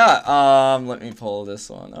about? Yeah. Let me pull this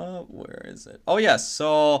one up. Where is it? Oh yes.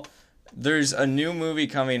 So there's a new movie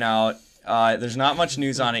coming out. There's not much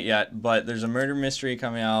news on it yet, but there's a murder mystery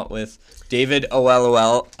coming out with David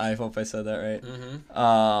Oyelowo. I hope I said that right.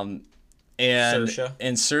 Mm-hmm. And Saoirse.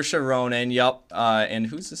 Saoirse Ronan. Yep. And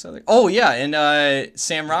who's this other? Oh yeah, and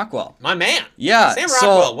Sam Rockwell. My man. Yeah. Sam so,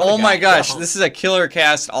 Rockwell. What a oh my guy. gosh, this is a killer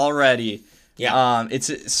cast already. Yeah.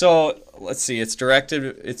 It's so let's see. It's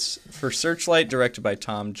for Searchlight, directed by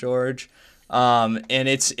Tom George. And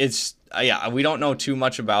it's yeah. We don't know too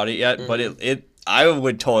much about it yet, but it. I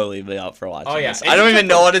would totally be up for watching this. I don't even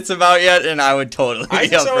know what it's about yet, and I would totally be up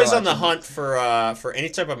Isaac's for always on watching the hunt for any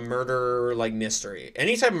type of murder like mystery.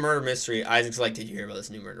 Any type of murder mystery, Isaac's like, did you hear about this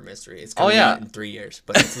new murder mystery? It's coming out in 3 years,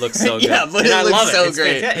 but it looks so good. Yeah, but and I looks love so it. It's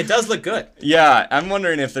great. fantastic. It does look good. Yeah, I'm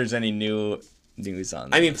wondering if there's any new news on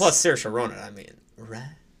this. I mean, plus Saoirse Ronan. I mean, right?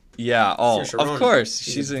 Yeah. Oh, Saoirse of Ronan. course.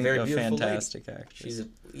 She's She's a a very beautiful fantastic actress.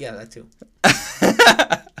 Yeah, that too.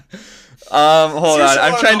 Hold on. Saoirse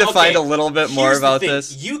I'm trying to Ronan, find okay, a little bit more here's the about thing.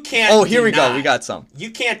 this. You can't. Oh, here we deny- go. We got some. You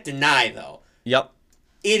can't deny though. Yep.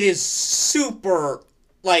 It is super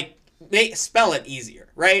spell it easier,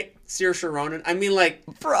 right? Saoirse Ronan. I mean, like,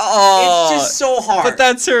 Bro. it's just so hard. But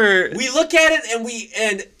that's her. We look at it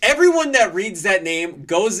and everyone that reads that name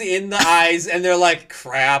goes in the eyes and they're like,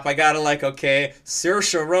 crap, I gotta okay,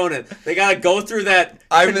 Saoirse Ronan. They gotta go through that.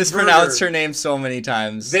 I converter. mispronounced her name so many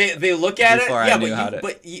times. They look at before it, I yeah, knew how to.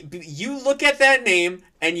 but you look at that name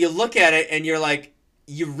and you look at it and you're like,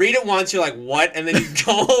 you read it once, you're like, what? And then you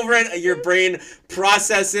go over it, your brain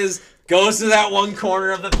processes, goes to that one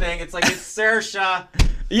corner of the thing. It's like, it's Saoirse.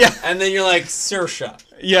 Yeah. And then you're like, Saoirse.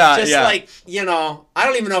 Yeah, Just yeah. like, I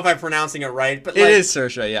don't even know if I'm pronouncing it right, but It like, is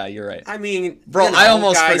Saoirse. Yeah, you're right. I mean, Bro, I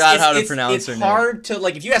almost forgot how to pronounce her It's name. hard to,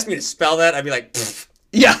 like, if you ask me to spell that, I'd be like, pfft.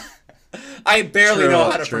 Yeah. I barely True,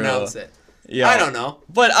 know how to true. pronounce it. Yeah. I don't know.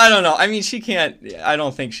 But I don't know. I mean, she can't. I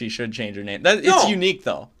don't think she should change her name. It's No. unique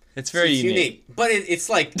though. It's very It's unique. But it's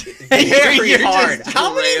like very You're hard. just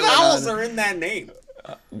How many railing vowels on are in that name?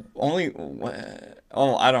 Only.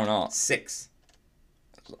 Oh, I don't know. 6.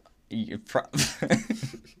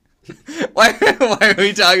 Why are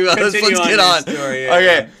we talking about this? Continue Let's on get your on. story, yeah.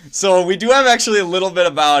 Okay, so we do have actually a little bit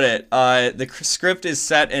about it. The script is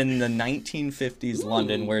set in the 1950s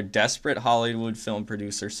London, where a desperate Hollywood film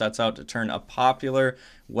producer sets out to turn a popular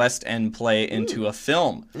West End play into a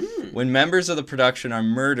film. When members of the production are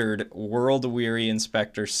murdered, world-weary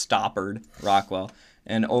Inspector Stoppard Rockwell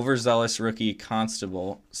and overzealous rookie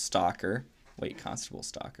Constable Stalker,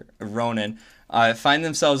 Ronan, find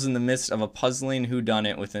themselves in the midst of a puzzling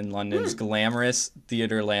whodunit within London's glamorous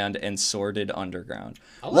theaterland and sordid underground.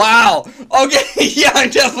 Wow! Okay, yeah, I'm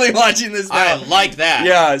definitely watching this now. I like that.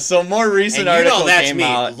 Yeah, so more recent And article that's came me.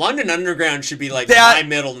 out. London Underground should be like That- my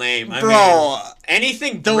middle name. I Bro, mean,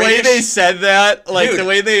 anything the British, way they said that, like Dude, the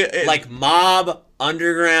way they... like mob,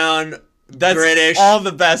 underground, that's British, all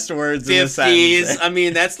the best words in the 50s. sentence. I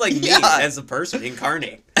mean, that's like me Yeah. as a person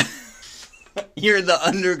incarnate. You're in the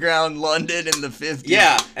underground London in the 50s.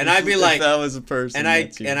 Yeah, and I'd be If like, that was a person. and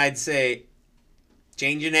I'd say,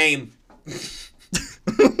 change your name.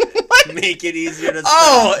 Make it easier to spell.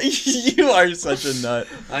 Oh, you are such a nut.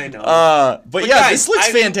 I know. But yeah, guys, this looks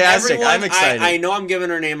fantastic. everyone, I'm excited. I know I'm giving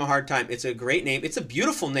her name a hard time. It's a great name. It's a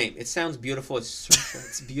beautiful name. It sounds beautiful.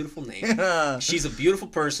 It's a beautiful name. She's a beautiful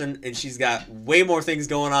person, and she's got way more things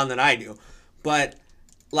going on than I do. But,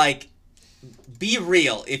 like, be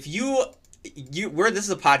real. If this is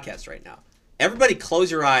a podcast right now. Everybody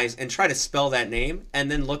close your eyes and try to spell that name, and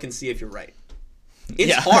then look and see if you're right.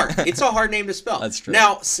 It's hard. It's a hard name to spell. That's true.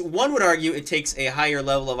 Now, one would argue it takes a higher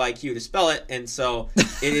level of IQ to spell it, and so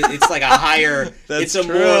it's like a higher. That's it's a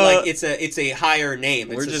true. more like it's a higher name.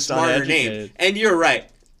 It's We're a just smarter name, uneducated. and you're right.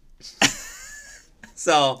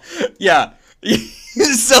 So Yeah.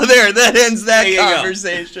 So that ends that There you go.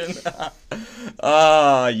 conversation.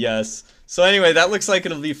 Ah, yes. So anyway, that looks like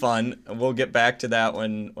it'll be fun. We'll get back to that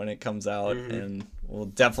when it comes out, and we'll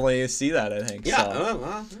definitely see that, I think. yeah, So,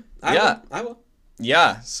 I will.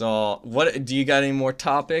 yeah. So what do you got any more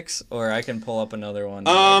topics, or I can pull up another one?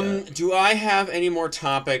 Do I have any more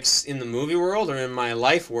topics in the movie world or in my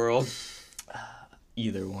life world?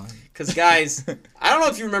 Either one. Because guys, I don't know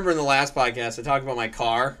if you remember in the last podcast I talked about my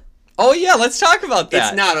car. Oh yeah, let's talk about that.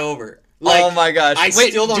 It's not over. Oh my gosh. I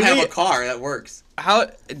Wait, still don't do have we- a car that works. How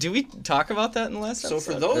do we talk about that in the last So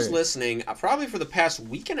episode? for those Or- listening, probably for the past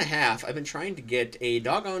week and a half, I've been trying to get a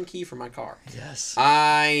doggone key for my car. Yes.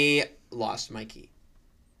 I lost my key.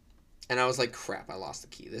 And I was like, crap, I lost the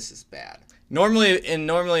key. This is bad. Normally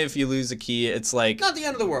if you lose a key, it's like Not the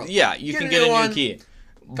end of the world. yeah, you can get a new key.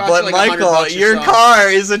 Costs But you like $100 Michael, or your so. car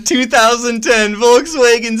is a 2010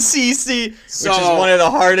 Volkswagen CC, which So- is one of the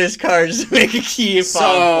hardest cars to make a key So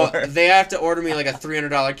fob for. they have to order me like a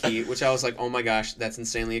 $300 key, which I was like, oh my gosh, that's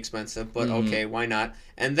insanely expensive. But Mm-hmm. okay, why not?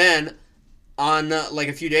 And then on like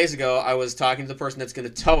a few days ago, I was talking to the person that's going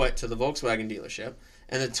to tow it to the Volkswagen dealership,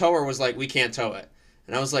 and the tower was like, we can't tow it.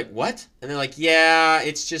 And I was like, what? And they're like, yeah,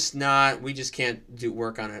 it's just not. We just can't do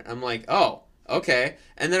work on it. I'm like, oh. Okay,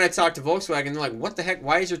 and then I talked to Volkswagen. And they're like, "What the heck?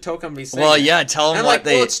 Why is your tow company saying?" Well, that?" yeah, tell And them I'm what like,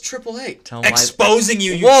 they. "Well, it's AAA." Tell 'em why- Exposing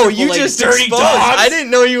you. Whoa, you AAA just dirty exposed. dogs. I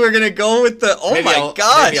didn't know you were gonna go with the. Oh Maybe my I'll,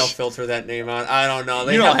 gosh. Maybe I'll filter that name out. I don't know.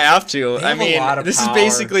 They You don't have to. they I have a mean, lot of this power. is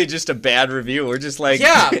basically just a bad review. We're just like.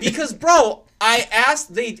 Yeah, because bro, I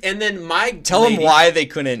asked and then my Tell them lady- why they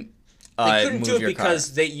couldn't. they couldn't move do it your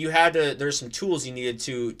because you had to. There's some tools you needed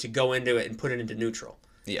to go into it and put it into neutral.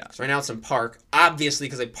 Yeah. So right now it's in park, obviously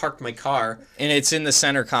because I parked my car. And it's in the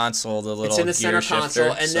center console, the little. It's in the center gear shifter,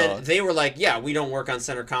 console, and so then they were like, "Yeah, we don't work on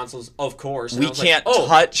center consoles, of course." And we I was like, can't "Oh,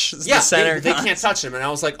 touch yeah, the center. they can't touch them." And I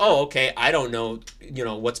was like, "Oh, okay, I don't know,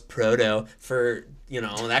 what's proto for,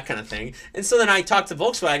 that kind of thing." And so then I talked to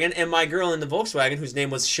Volkswagen, and my girl in the Volkswagen, whose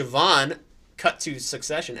name was Siobhan, cut to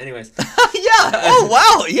Succession. Anyways, Yeah. Oh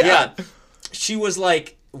wow. Yeah. she was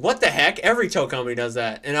like, "What the heck? Every tow company does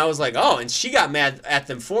that." And I was like, "Oh," and she got mad at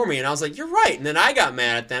them for me, and I was like, "You're right." And then I got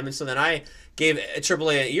mad at them, and so then I gave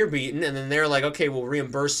AAA an ear beating, and then they're like, "Okay, we'll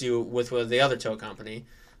reimburse you with the other tow company."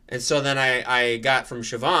 And so then I got from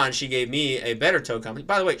Siobhan, she gave me a better tow company.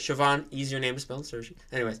 By the way, Siobhan, easier name to spell than Saoirse.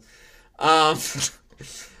 Anyways,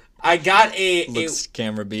 I got a Looks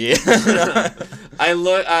camera B.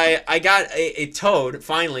 I got a towed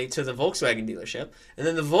finally to the Volkswagen dealership, and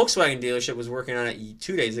then the Volkswagen dealership was working on it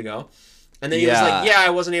 2 days ago, and then he was like, "Yeah, I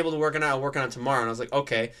wasn't able to work on it. I'll work on it tomorrow." And I was like,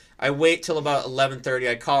 "Okay." I wait till about 11:30.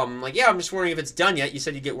 I call him. I'm like, "Yeah, I'm just wondering if it's done yet. You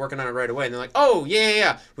said you get working on it right away." And they're like, "Oh,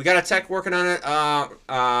 yeah. We got a tech working on it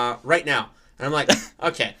right now." And I'm like,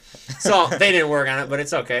 "Okay." So they didn't work on it, but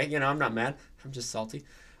it's okay. You know, I'm not mad. I'm just salty.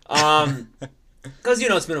 Because, you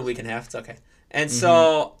know, it's been a week and a half. It's okay. And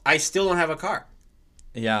so I still don't have a car.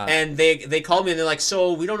 Yeah. And they called me and they're like,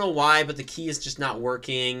 "So we don't know why, but the key is just not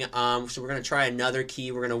working. So we're going to try another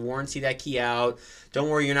key. We're going to warranty that key out. Don't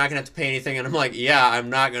worry, you're not going to have to pay anything." And I'm like, "Yeah, I'm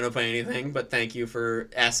not going to pay anything, but thank you for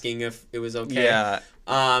asking if it was okay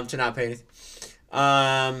to not pay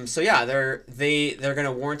anything." So yeah, they're going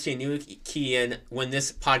to warranty a new key in when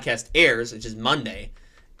this podcast airs, which is Monday.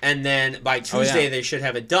 And then by Tuesday, they should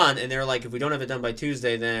have it done. And they're like, "If we don't have it done by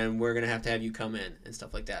Tuesday, then we're going to have you come in," and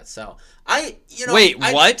stuff like that. So Wait,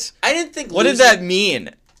 what? I didn't think. What did that mean?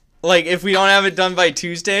 Like, if we don't have it done by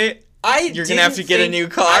Tuesday, you're going to have to get a new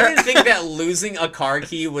car? I didn't think that losing a car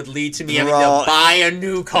key would lead to me having to buy a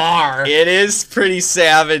new car. It is pretty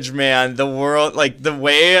savage, man. The world, like, the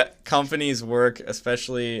way companies work,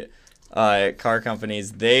 especially car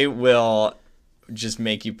companies, they will just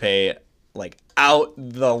make you pay, like, out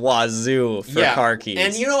the wazoo for car keys.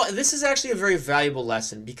 And you know, this is actually a very valuable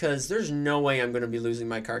lesson because there's no way I'm going to be losing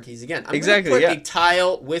my car keys again. I'm going to put a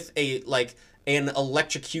tile with an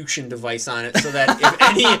electrocution device on it so that if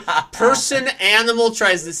any person, animal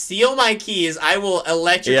tries to steal my keys, I will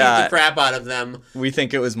electrocute the crap out of them. We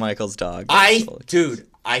think it was Michael's dog. Dude,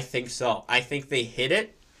 I think so. I think they hid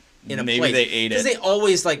it in a place. Maybe they ate it. Because they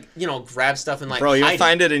always, like, you know, grab stuff and, like, Bro, you'll hide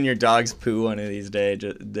find it in your dog's poo one of these days,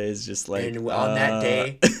 just like... And on that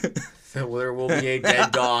day, there will be a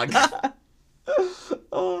dead dog.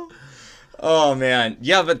 Oh, man.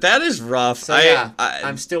 Yeah, but that is rough. So,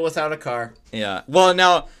 I'm still without a car. Yeah. Well,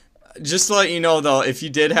 now, just to let you know, though, if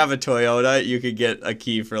you did have a Toyota, you could get a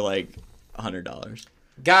key for, like, $100.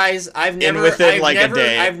 Guys, I've never advertised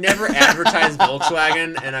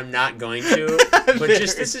Volkswagen, and I'm not going to. But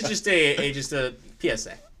this is just a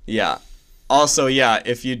PSA. Yeah. Also, yeah,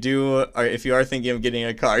 if you are thinking of getting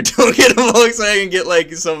a car, don't get a Volkswagen. Get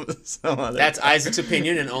like some other. That's Isaac's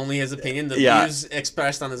opinion and only his opinion. The views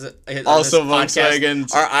expressed on his also on this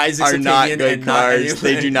Volkswagens are Isaac's opinion not good and cars.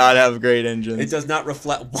 They do not have great engines. It does not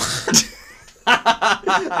reflect.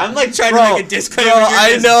 I'm like trying to make a disclaimer.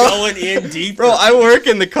 I know. Going in deep. Bro, I work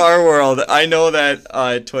in the car world. I know that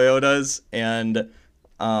Toyotas and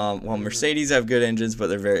Mercedes have good engines, but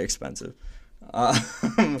they're very expensive.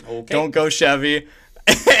 Okay. Don't go Chevy.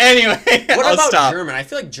 Anyway, what about German? I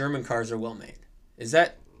feel like German cars are well made. Is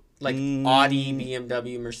that like Audi,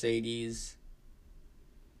 BMW, Mercedes?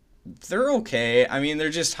 They're okay. I mean,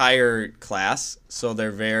 they're just higher class, so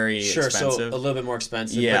they're very expensive. So a little bit more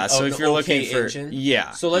expensive. Yeah, but, so if you're looking for engine.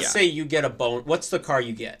 Yeah. So let's say you get a bone. What's the car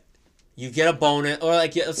you get? You get a bonus, or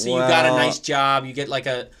like let's say you got a nice job. You get like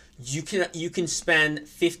you can spend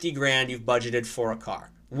 $50,000 you've budgeted for a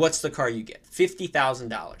car. What's the car you get?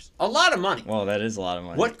 $50,000. A lot of money. Well, that is a lot of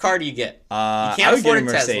money. What car do you get? You can't afford a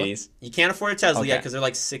Mercedes. Tesla. You can't afford a Tesla yet because they're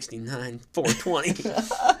like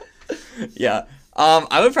 $69,420. Yeah.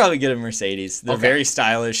 I would probably get a Mercedes. They're very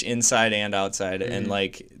stylish inside and outside, and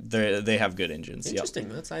like they have good engines. Interesting.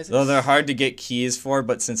 Yep. That's Isaac. Though they're hard to get keys for,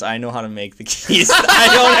 but since I know how to make the keys, I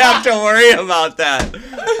don't have to worry about that.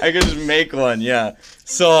 I can just make one. Yeah.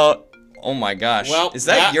 So. Oh my gosh! Well, is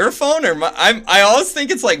that your phone or my? I always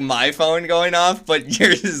think it's like my phone going off, but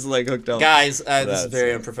yours is like hooked up. Guys, this is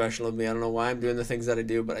very unprofessional of me. I don't know why I'm doing the things that I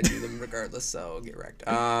do, but I do them regardless. So get wrecked.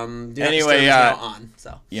 Anyway, yeah,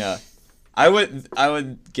 I would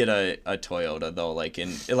get a Toyota though. Like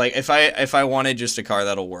if I wanted just a car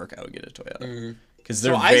that'll work, I would get a Toyota. Because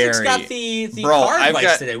they're Isaac's got the car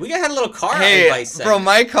advice today. We had a little car advice segment. Bro,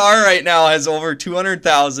 my car right now has over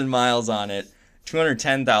 200,000 miles on it.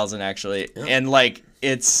 210,000 actually, and like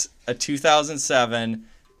it's a 2007,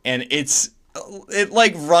 and it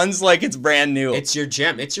like runs like it's brand new. It's your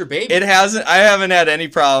gem. It's your baby. I haven't had any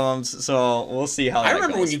problems, so we'll see how. I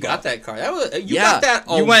remember when you got that car. That was got that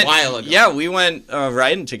a while ago. Yeah, we went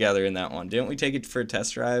riding together in that one, didn't we? Take it for a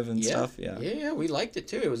test drive and stuff. Yeah, we liked it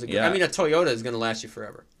too. It was a good. I mean, a Toyota is gonna last you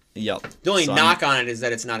forever. Yep. The only knock on it is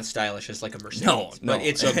that it's not as stylish as like a Mercedes. No. But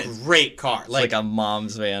it's a great car. It's like a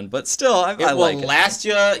mom's van, but still, I like it. It will last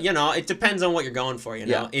you, it depends on what you're going for, you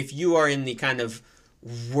know. If you are in the kind of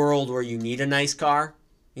world where you need a nice car,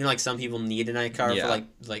 You know, like some people need an iCard Yeah. for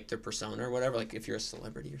like their persona or whatever. Like if you're a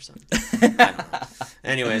celebrity or something. I don't know.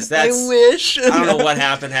 Anyways, that's. I wish. I don't know what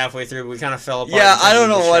happened halfway through. But we kind of fell apart. Yeah, in I terms don't of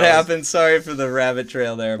know the what shows. happened. Sorry for the rabbit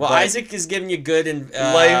trail there. Well, but Isaac is giving you good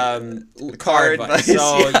Life- car car advice. advice,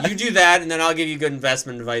 So yeah. you do that, and then I'll give you good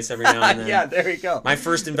investment advice every now and then. yeah, there we go. My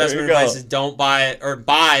first investment There you advice go. is don't buy it or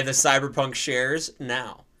buy the Cyberpunk shares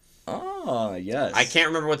now. Oh, yes. I can't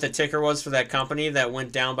remember what the ticker was for that company that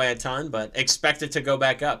went down by a ton, but expect it to go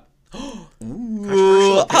back up. Ooh,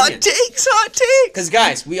 Controversial hot opinion. takes, hot takes. Because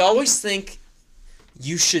guys, we always think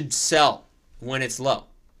you should sell when it's low,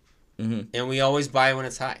 and we always buy when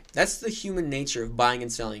it's high. That's the human nature of buying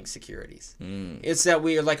and selling securities. It's that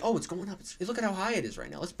we are like, oh, it's going up. Look at how high it is right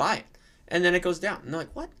now. Let's buy it, and then it goes down. And they're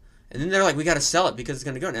like, what? And then they're like, we got to sell it because it's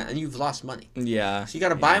going to go down, and you've lost money. Yeah. So you got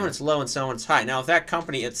to buy when it's low and sell when it's high. Now, if that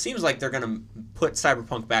company, it seems like they're going to put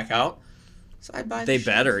Cyberpunk back out, so I'd buy. They the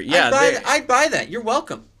better. shares. Yeah, I'd buy that. You're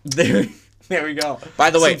welcome. There we go. By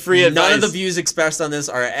the way, Some free none of advice. the views expressed on this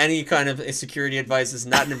are any kind of security advice. This is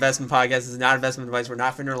not an investment podcast. This is not investment advice. We're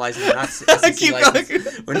not FINRA licensed. We're not SEC Keep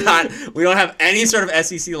licensed. We don't have any sort of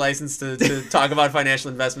SEC license to talk about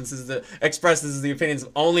financial investments. This is the opinions of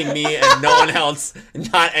only me and no one else,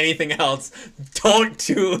 not anything else. Don't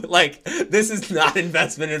do, this is not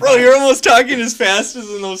investment advice. Bro, you're almost talking as fast as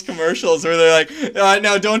in those commercials where they're like,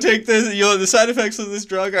 "No, don't take this. The side effects of this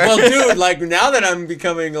drug are." Well, dude, now that I'm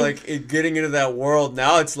becoming, getting into that world,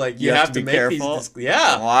 now it's like you have to be make careful. these.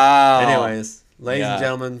 Yeah. Wow. Anyways, ladies Yeah. and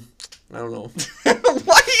gentlemen, I don't know.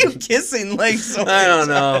 Why are you kissing so I don't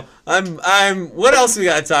know. I'm. What else we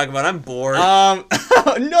gotta talk about? I'm bored.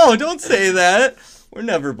 No, don't say that. We're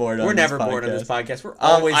never bored on We're this never podcast. bored on this podcast. We're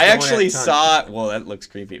always. I going actually at a ton. saw. Well, that looks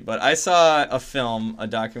creepy, but I saw a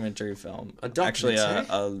documentary film. A documentary.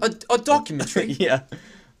 Actually, a documentary. yeah.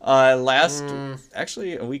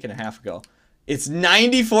 Actually, a week and a half ago. It's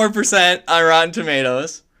 94% on Rotten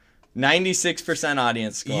Tomatoes, 96%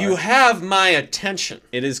 audience score. You have my attention.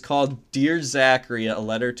 It is called Dear Zachary: A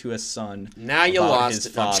Letter to a Son. Now you about lost his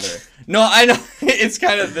it. No, I'm father. just No, I know. It's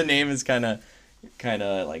kind of, the name is kind of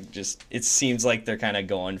like, just, it seems like they're kind of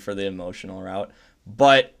going for the emotional route,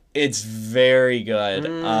 but it's very good.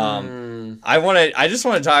 I just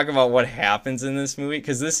want to talk about what happens in this movie,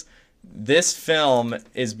 because this film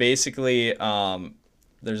is basically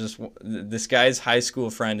there's this guy's high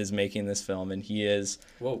school friend is making this film, and he is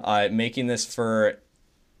making this for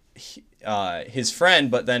his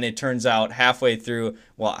friend, but then it turns out halfway through,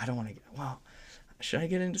 should I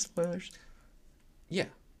get into spoilers? Yeah.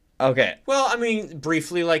 Okay. Well, I mean,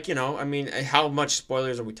 briefly, how much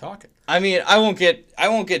spoilers are we talking? I mean, I won't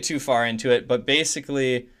get too far into it, but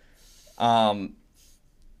basically,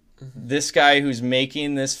 this guy who's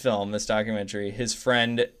making this film, this documentary, his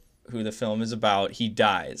friend who the film is about, he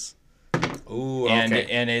dies. Ooh, okay.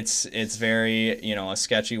 And it's very, a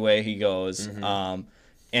sketchy way he goes.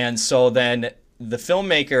 And so then the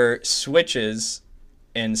filmmaker switches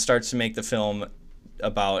and starts to make the film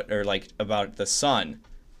about the son,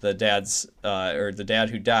 the dad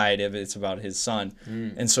who died, if it's about his son.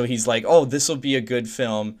 And so he's like, oh, this will be a good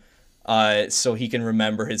film, so he can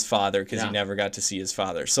remember his father, because he never got to see his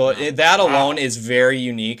father. So that alone is very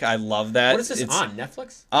unique. I love that. What is this on?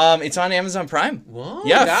 Netflix? It's on Amazon Prime. Whoa,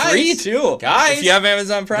 Yeah, guys. free too. Guys. If you have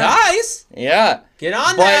Amazon Prime. Guys, Yeah. get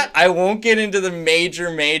on But that. I won't get into the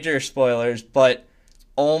major spoilers, but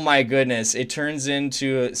oh my goodness, it turns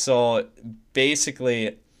into, so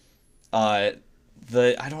basically I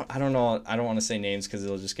don't know, I don't want to say names because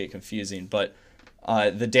it'll just get confusing, but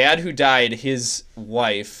the dad who died, his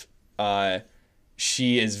wife,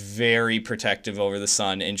 she is very protective over the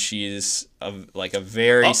son, and she's a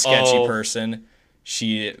very sketchy person.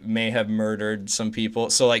 She may have murdered some people.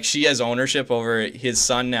 So she has ownership over his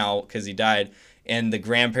son now because he died, and the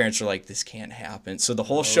grandparents are like, this can't happen. So the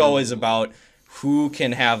whole show is about who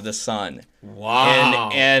can have the son. Wow.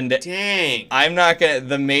 And dang. I'm not gonna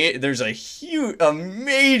there's a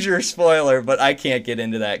major spoiler, but I can't get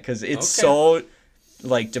into that because it's so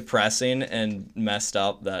depressing and messed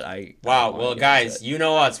up that I Wow. Well, guys, you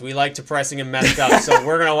know us. We like depressing and messed up. So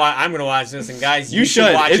we're gonna watch. I'm gonna watch this, and guys, you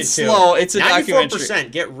should watch it's it too. slow. It's a documentary.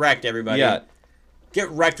 94%. Get wrecked, everybody. Yeah. Get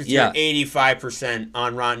wrecked with your 85%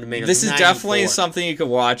 on Rotten Tomatoes. This is 94. definitely something you could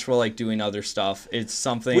watch while doing other stuff. It's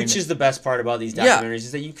something Which is the best part about these documentaries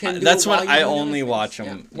is that you can. Do that's it while when you're I doing other only things. watch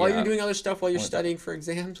them. While you're doing other stuff, while you're studying for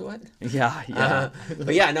exams. What? Yeah.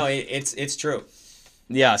 But yeah, no, it's true.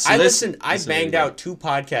 Yeah, so I banged out 2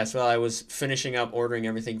 podcasts while I was finishing up ordering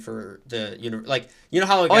everything for the like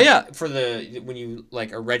how like for the when you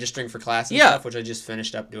like are registering for class and stuff, which I just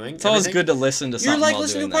finished up doing. It's always good to listen to something. You're like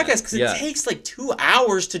listening to podcasts because it takes like 2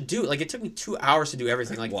 hours to do. Like it took me 2 hours to do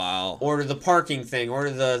everything. Like order the parking thing, order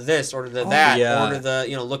the this, order the that, order the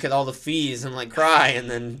look at all the fees and like cry and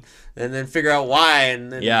then figure out why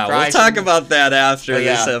and then we'll talk about that after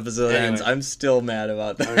this episode ends. I'm still mad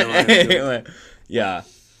about that. Anyway. Yeah,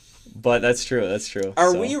 but that's true.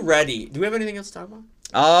 Are we ready? Do we have anything else to talk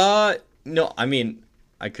about? No. I mean,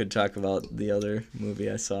 I could talk about the other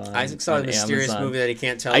movie I saw. Isaac saw a mysterious movie that he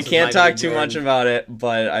can't tell us. I can't talk too much about it,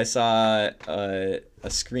 but I saw a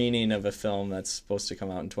screening of a film that's supposed to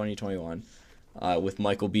come out in 2021 with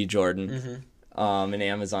Michael B. Jordan. An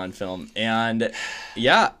Amazon film. And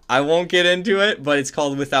yeah, I won't get into it, but it's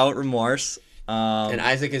called Without Remorse. And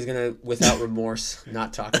Isaac is gonna, without remorse,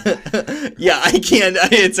 not talk about it. Yeah, I can't.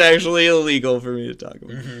 It's actually illegal for me to talk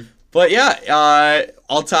about. But yeah,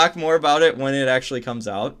 I'll talk more about it when it actually comes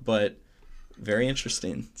out. But very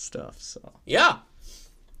interesting stuff. So yeah,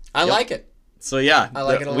 I like it. So yeah, I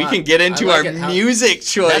like it a lot. We can get into our music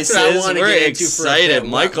choices. That's what I We're get excited.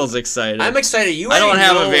 Michael's excited. I'm excited. I don't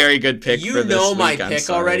have a very good pick for this week. You know my pick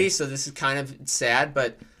already, so this is kind of sad,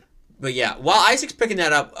 but yeah, while Isaac's picking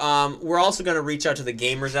that up, we're also going to reach out to the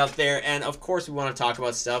gamers out there, and of course we want to talk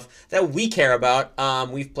about stuff that we care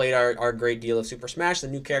about. We've played our great deal of Super Smash. The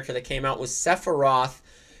new character that came out was Sephiroth.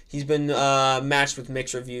 He's been matched with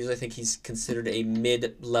mixed reviews. I think he's considered a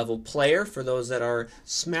mid-level player for those that are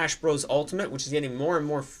Smash Bros. Ultimate, which is getting more and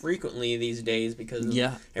more frequently these days because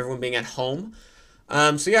of everyone being at home.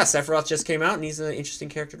 So yeah, Sephiroth just came out, and he's an interesting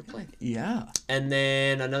character to play. Yeah. And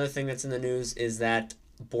then another thing that's in the news is that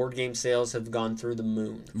board game sales have gone through the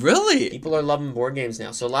moon. Really? People are loving board games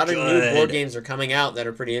now. So a lot of new board games are coming out that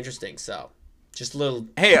are pretty interesting. So just a little.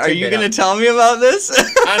 Hey, are you going to tell me about this?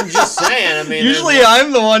 I'm just saying. I mean, usually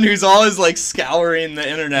I'm the one who's always like scouring the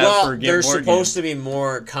internet for board games. There's supposed to be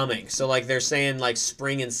more coming. So like they're saying like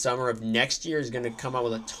spring and summer of next year is going to come out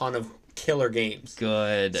with a ton of killer games.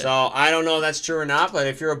 Good. So I don't know if that's true or not, but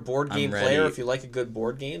if you're a board game player, if you like a good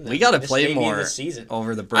board game, then we got to play more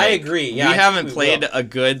over the break. I agree. Yeah, we haven't played a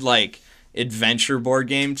good like adventure board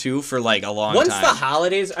game too for like a long time. Once the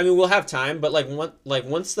holidays, I mean, we'll have time, but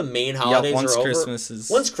once the main holidays are over,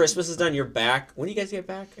 once Christmas is done, you're back. When do you guys get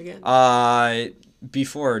back again?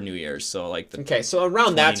 Before New Year's, so like so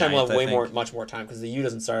around that time we'll have much more time because the U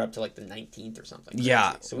doesn't start up to like the 19th or something.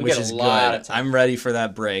 Yeah, so we get a lot of time. I'm ready for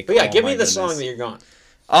that break. But yeah, give me the song that you're going.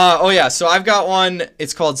 So I've got one.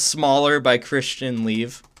 It's called "Smaller" by Christian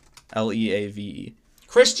Leave, Leave.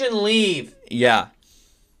 Christian Leave. Yeah.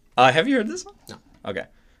 Have you heard this one? No. Okay.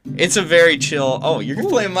 It's a very chill. Oh, you're gonna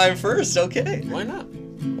play mine first? Okay. Why not?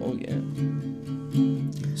 Oh yeah.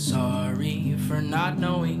 Sorry for not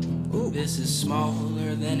knowing. This is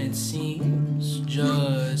smaller than it seems.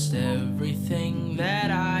 Just everything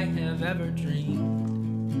that I have ever dreamed.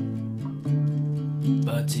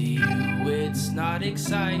 But to you it's not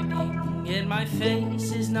exciting, and my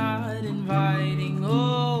face is not inviting.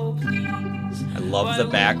 Oh please, I love the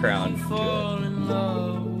background. Fall in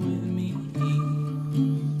love with me.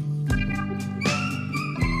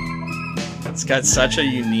 It's got such a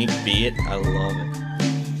unique beat. I love it.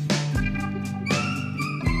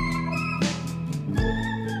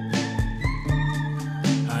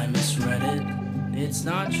 It's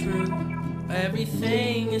not true.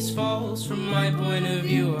 Everything is false from my point of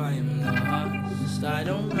view. I am lost. I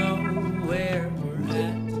don't know where we're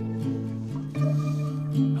at.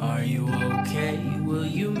 Are you okay? Will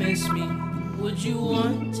you miss me? Would you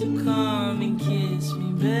want to come and kiss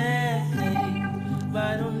me, babe?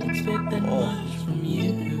 I don't expect that much from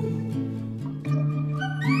you.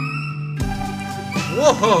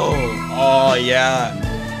 Whoa! Oh yeah.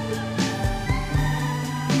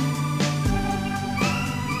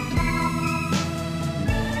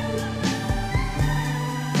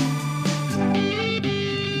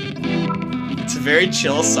 Very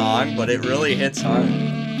chill song, but it really hits hard.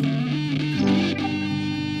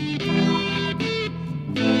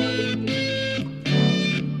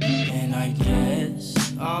 And I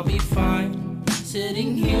guess I'll be fine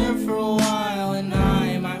sitting here for a while, and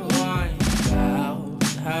I might whine about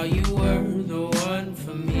how you were the one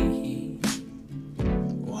for me.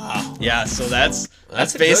 Wow. Yeah, so that's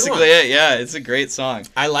basically it. Yeah, it's a great song.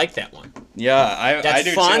 I like that one. Yeah, I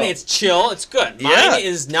do fun. too. It's chill. It's good. Mine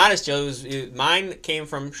is not as chill. Mine came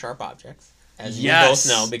from Sharp Objects, as Yes,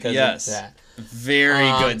 you both know, because yes. of that. Very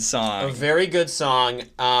good A song. very good song.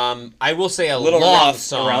 I will say a Little long rough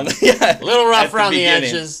song. around the, A little rough at the around the beginning.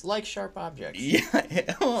 edges, like sharp objects. Yeah.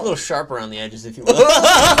 A little sharp around the edges, if you will.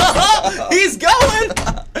 He's going.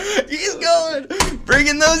 He's going.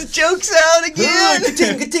 Bringing those jokes out again.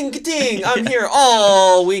 Ka-ting, ka-ting, ka-ting. I'm here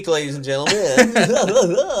all week, ladies and gentlemen.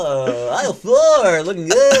 Aisle 4, looking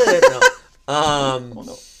good.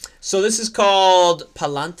 No. So this is called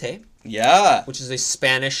Palante, Yeah. which is a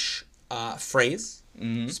Spanish phrase,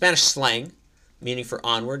 Spanish slang, meaning for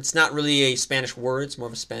onward. It's not really a Spanish word; it's more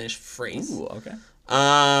of a Spanish phrase. Ooh, okay.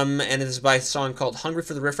 And it is by a song called "Hungry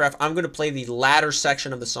for the Riff Raff." I'm going to play the latter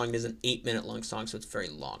section of the song. It is an 8-minute long song, so it's very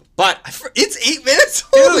long. But It's 8 minutes.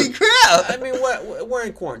 Holy crap! I mean, we're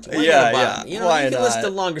in quarantine. We're Yeah, in the bottom. yeah. You know, Why you can listen to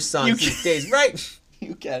not? longer songs You these days, right?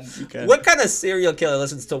 You can. What kind of serial killer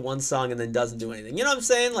listens to one song and then doesn't do anything? You know what I'm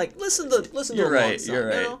saying? Like, listen to You're a long right. song. You're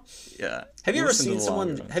right. You know? Yeah. Have you ever Listen to seen the someone?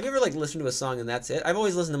 longer one. Have you ever like listened to a song and that's it? I've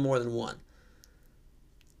always listened to more than one.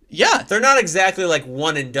 Yeah. They're not exactly like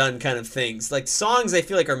one and done kind of things. Like songs, I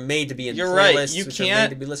feel like are made to be in You're playlists, right. You which are made can't-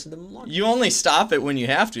 to be listened to longer. You only stop it when you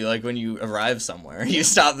have to, like when you arrive somewhere. You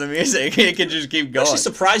stop the music. It can just keep I'm going. actually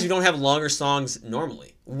surprised you don't have longer songs normally.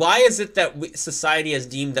 Why is it that society has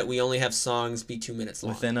deemed that we only have songs be 2 minutes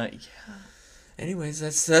long? Within a Anyways,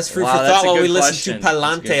 that's food Wow, for that's thought a while good we listen question. to That's a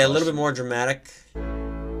Palante, good a little question. bit more dramatic.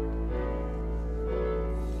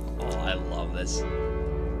 Oh, I love this.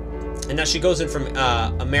 And now she goes in from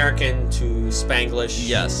American to Spanglish.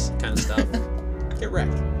 Yes. Kind of stuff. Get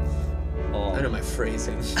wrecked. Oh. I know my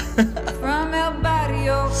phrasing. From El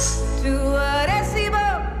Barrio to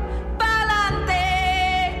Arecibo, Palante.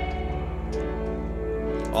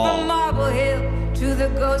 From Oh. Marble Hill to the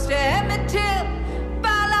ghost of Emmett Till,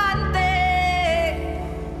 Palante.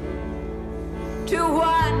 To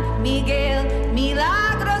Juan Miguel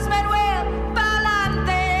Milagros Manuel,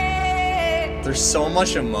 Palante. There's so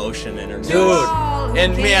much emotion in her Dude. voice. All who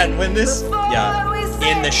And man, came when this- before yeah, we in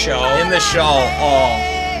say the show. In the show, oh.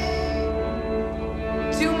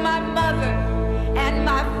 To my mother and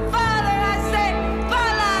my father, I say,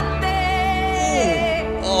 Palante.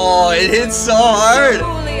 Oh, it hits so hard.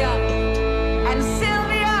 Julia and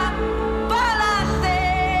Sylvia, Palante.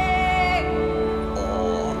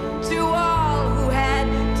 Oh. To all who had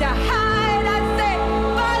to hide, I say,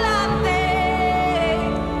 Palante.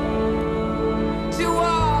 To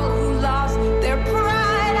all who lost their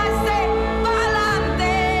pride, I say,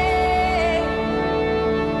 Palante.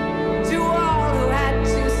 To all who had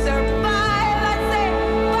to survive, I say,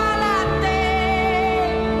 Palante.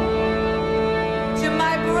 To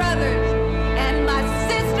my brothers and my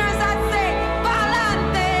sisters, I say,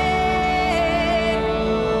 Palante.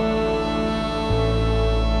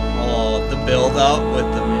 Oh, the build up with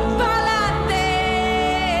the music. Palante.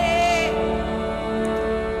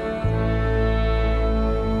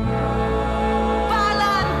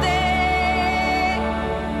 Palante.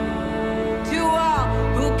 To all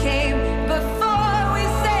who came before, we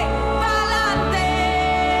say Palante.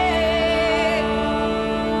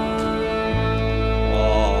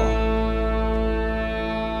 Oh.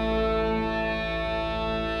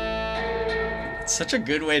 It's such a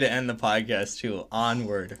good way to end the podcast too.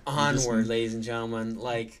 Onward. Onward, ladies and gentlemen.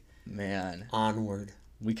 Like, Man, onward.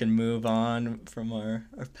 we can move on from our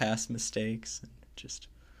past mistakes and just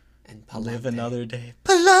And live Palante. another day.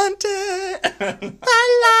 Palante.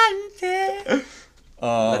 Palante.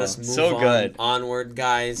 Oh, Let us move so on. good. Onward,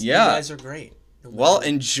 guys. Yeah. You guys are great. No Well, matter-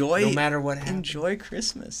 enjoy. no matter what happens. Enjoy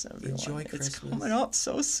Christmas, everyone. Enjoy It's Christmas. coming up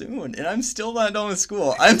so soon, and I'm still not done with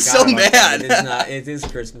school. I'm Forgot so about that. mad. It is not. It is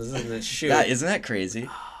Christmas, isn't it? Shoot. Yeah, isn't that crazy?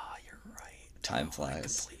 Oh, you're right. Time I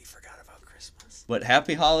flies. completely forgot about Christmas. But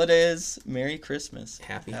happy holidays, Merry Christmas.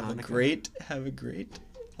 Happy have Hanukkah. have a great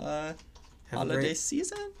Have a holiday great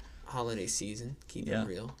season. holiday season. Keep Yeah. it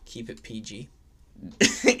real. Keep it PG.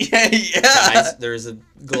 yeah. Guys, there's a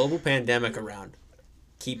global pandemic around.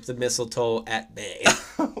 Keep the mistletoe at bay.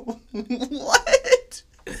 What?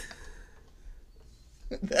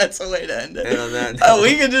 That's a way to end it. And on that Oh,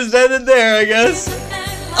 we can just end it there, I guess.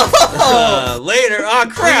 Oh, later. Oh,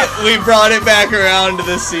 crap. we brought it back around to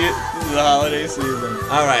the holiday season.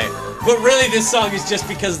 All right. But really, this song is just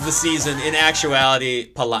because of the season. In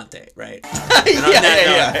actuality, Palante, right? And on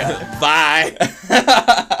that note,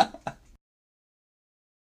 bye.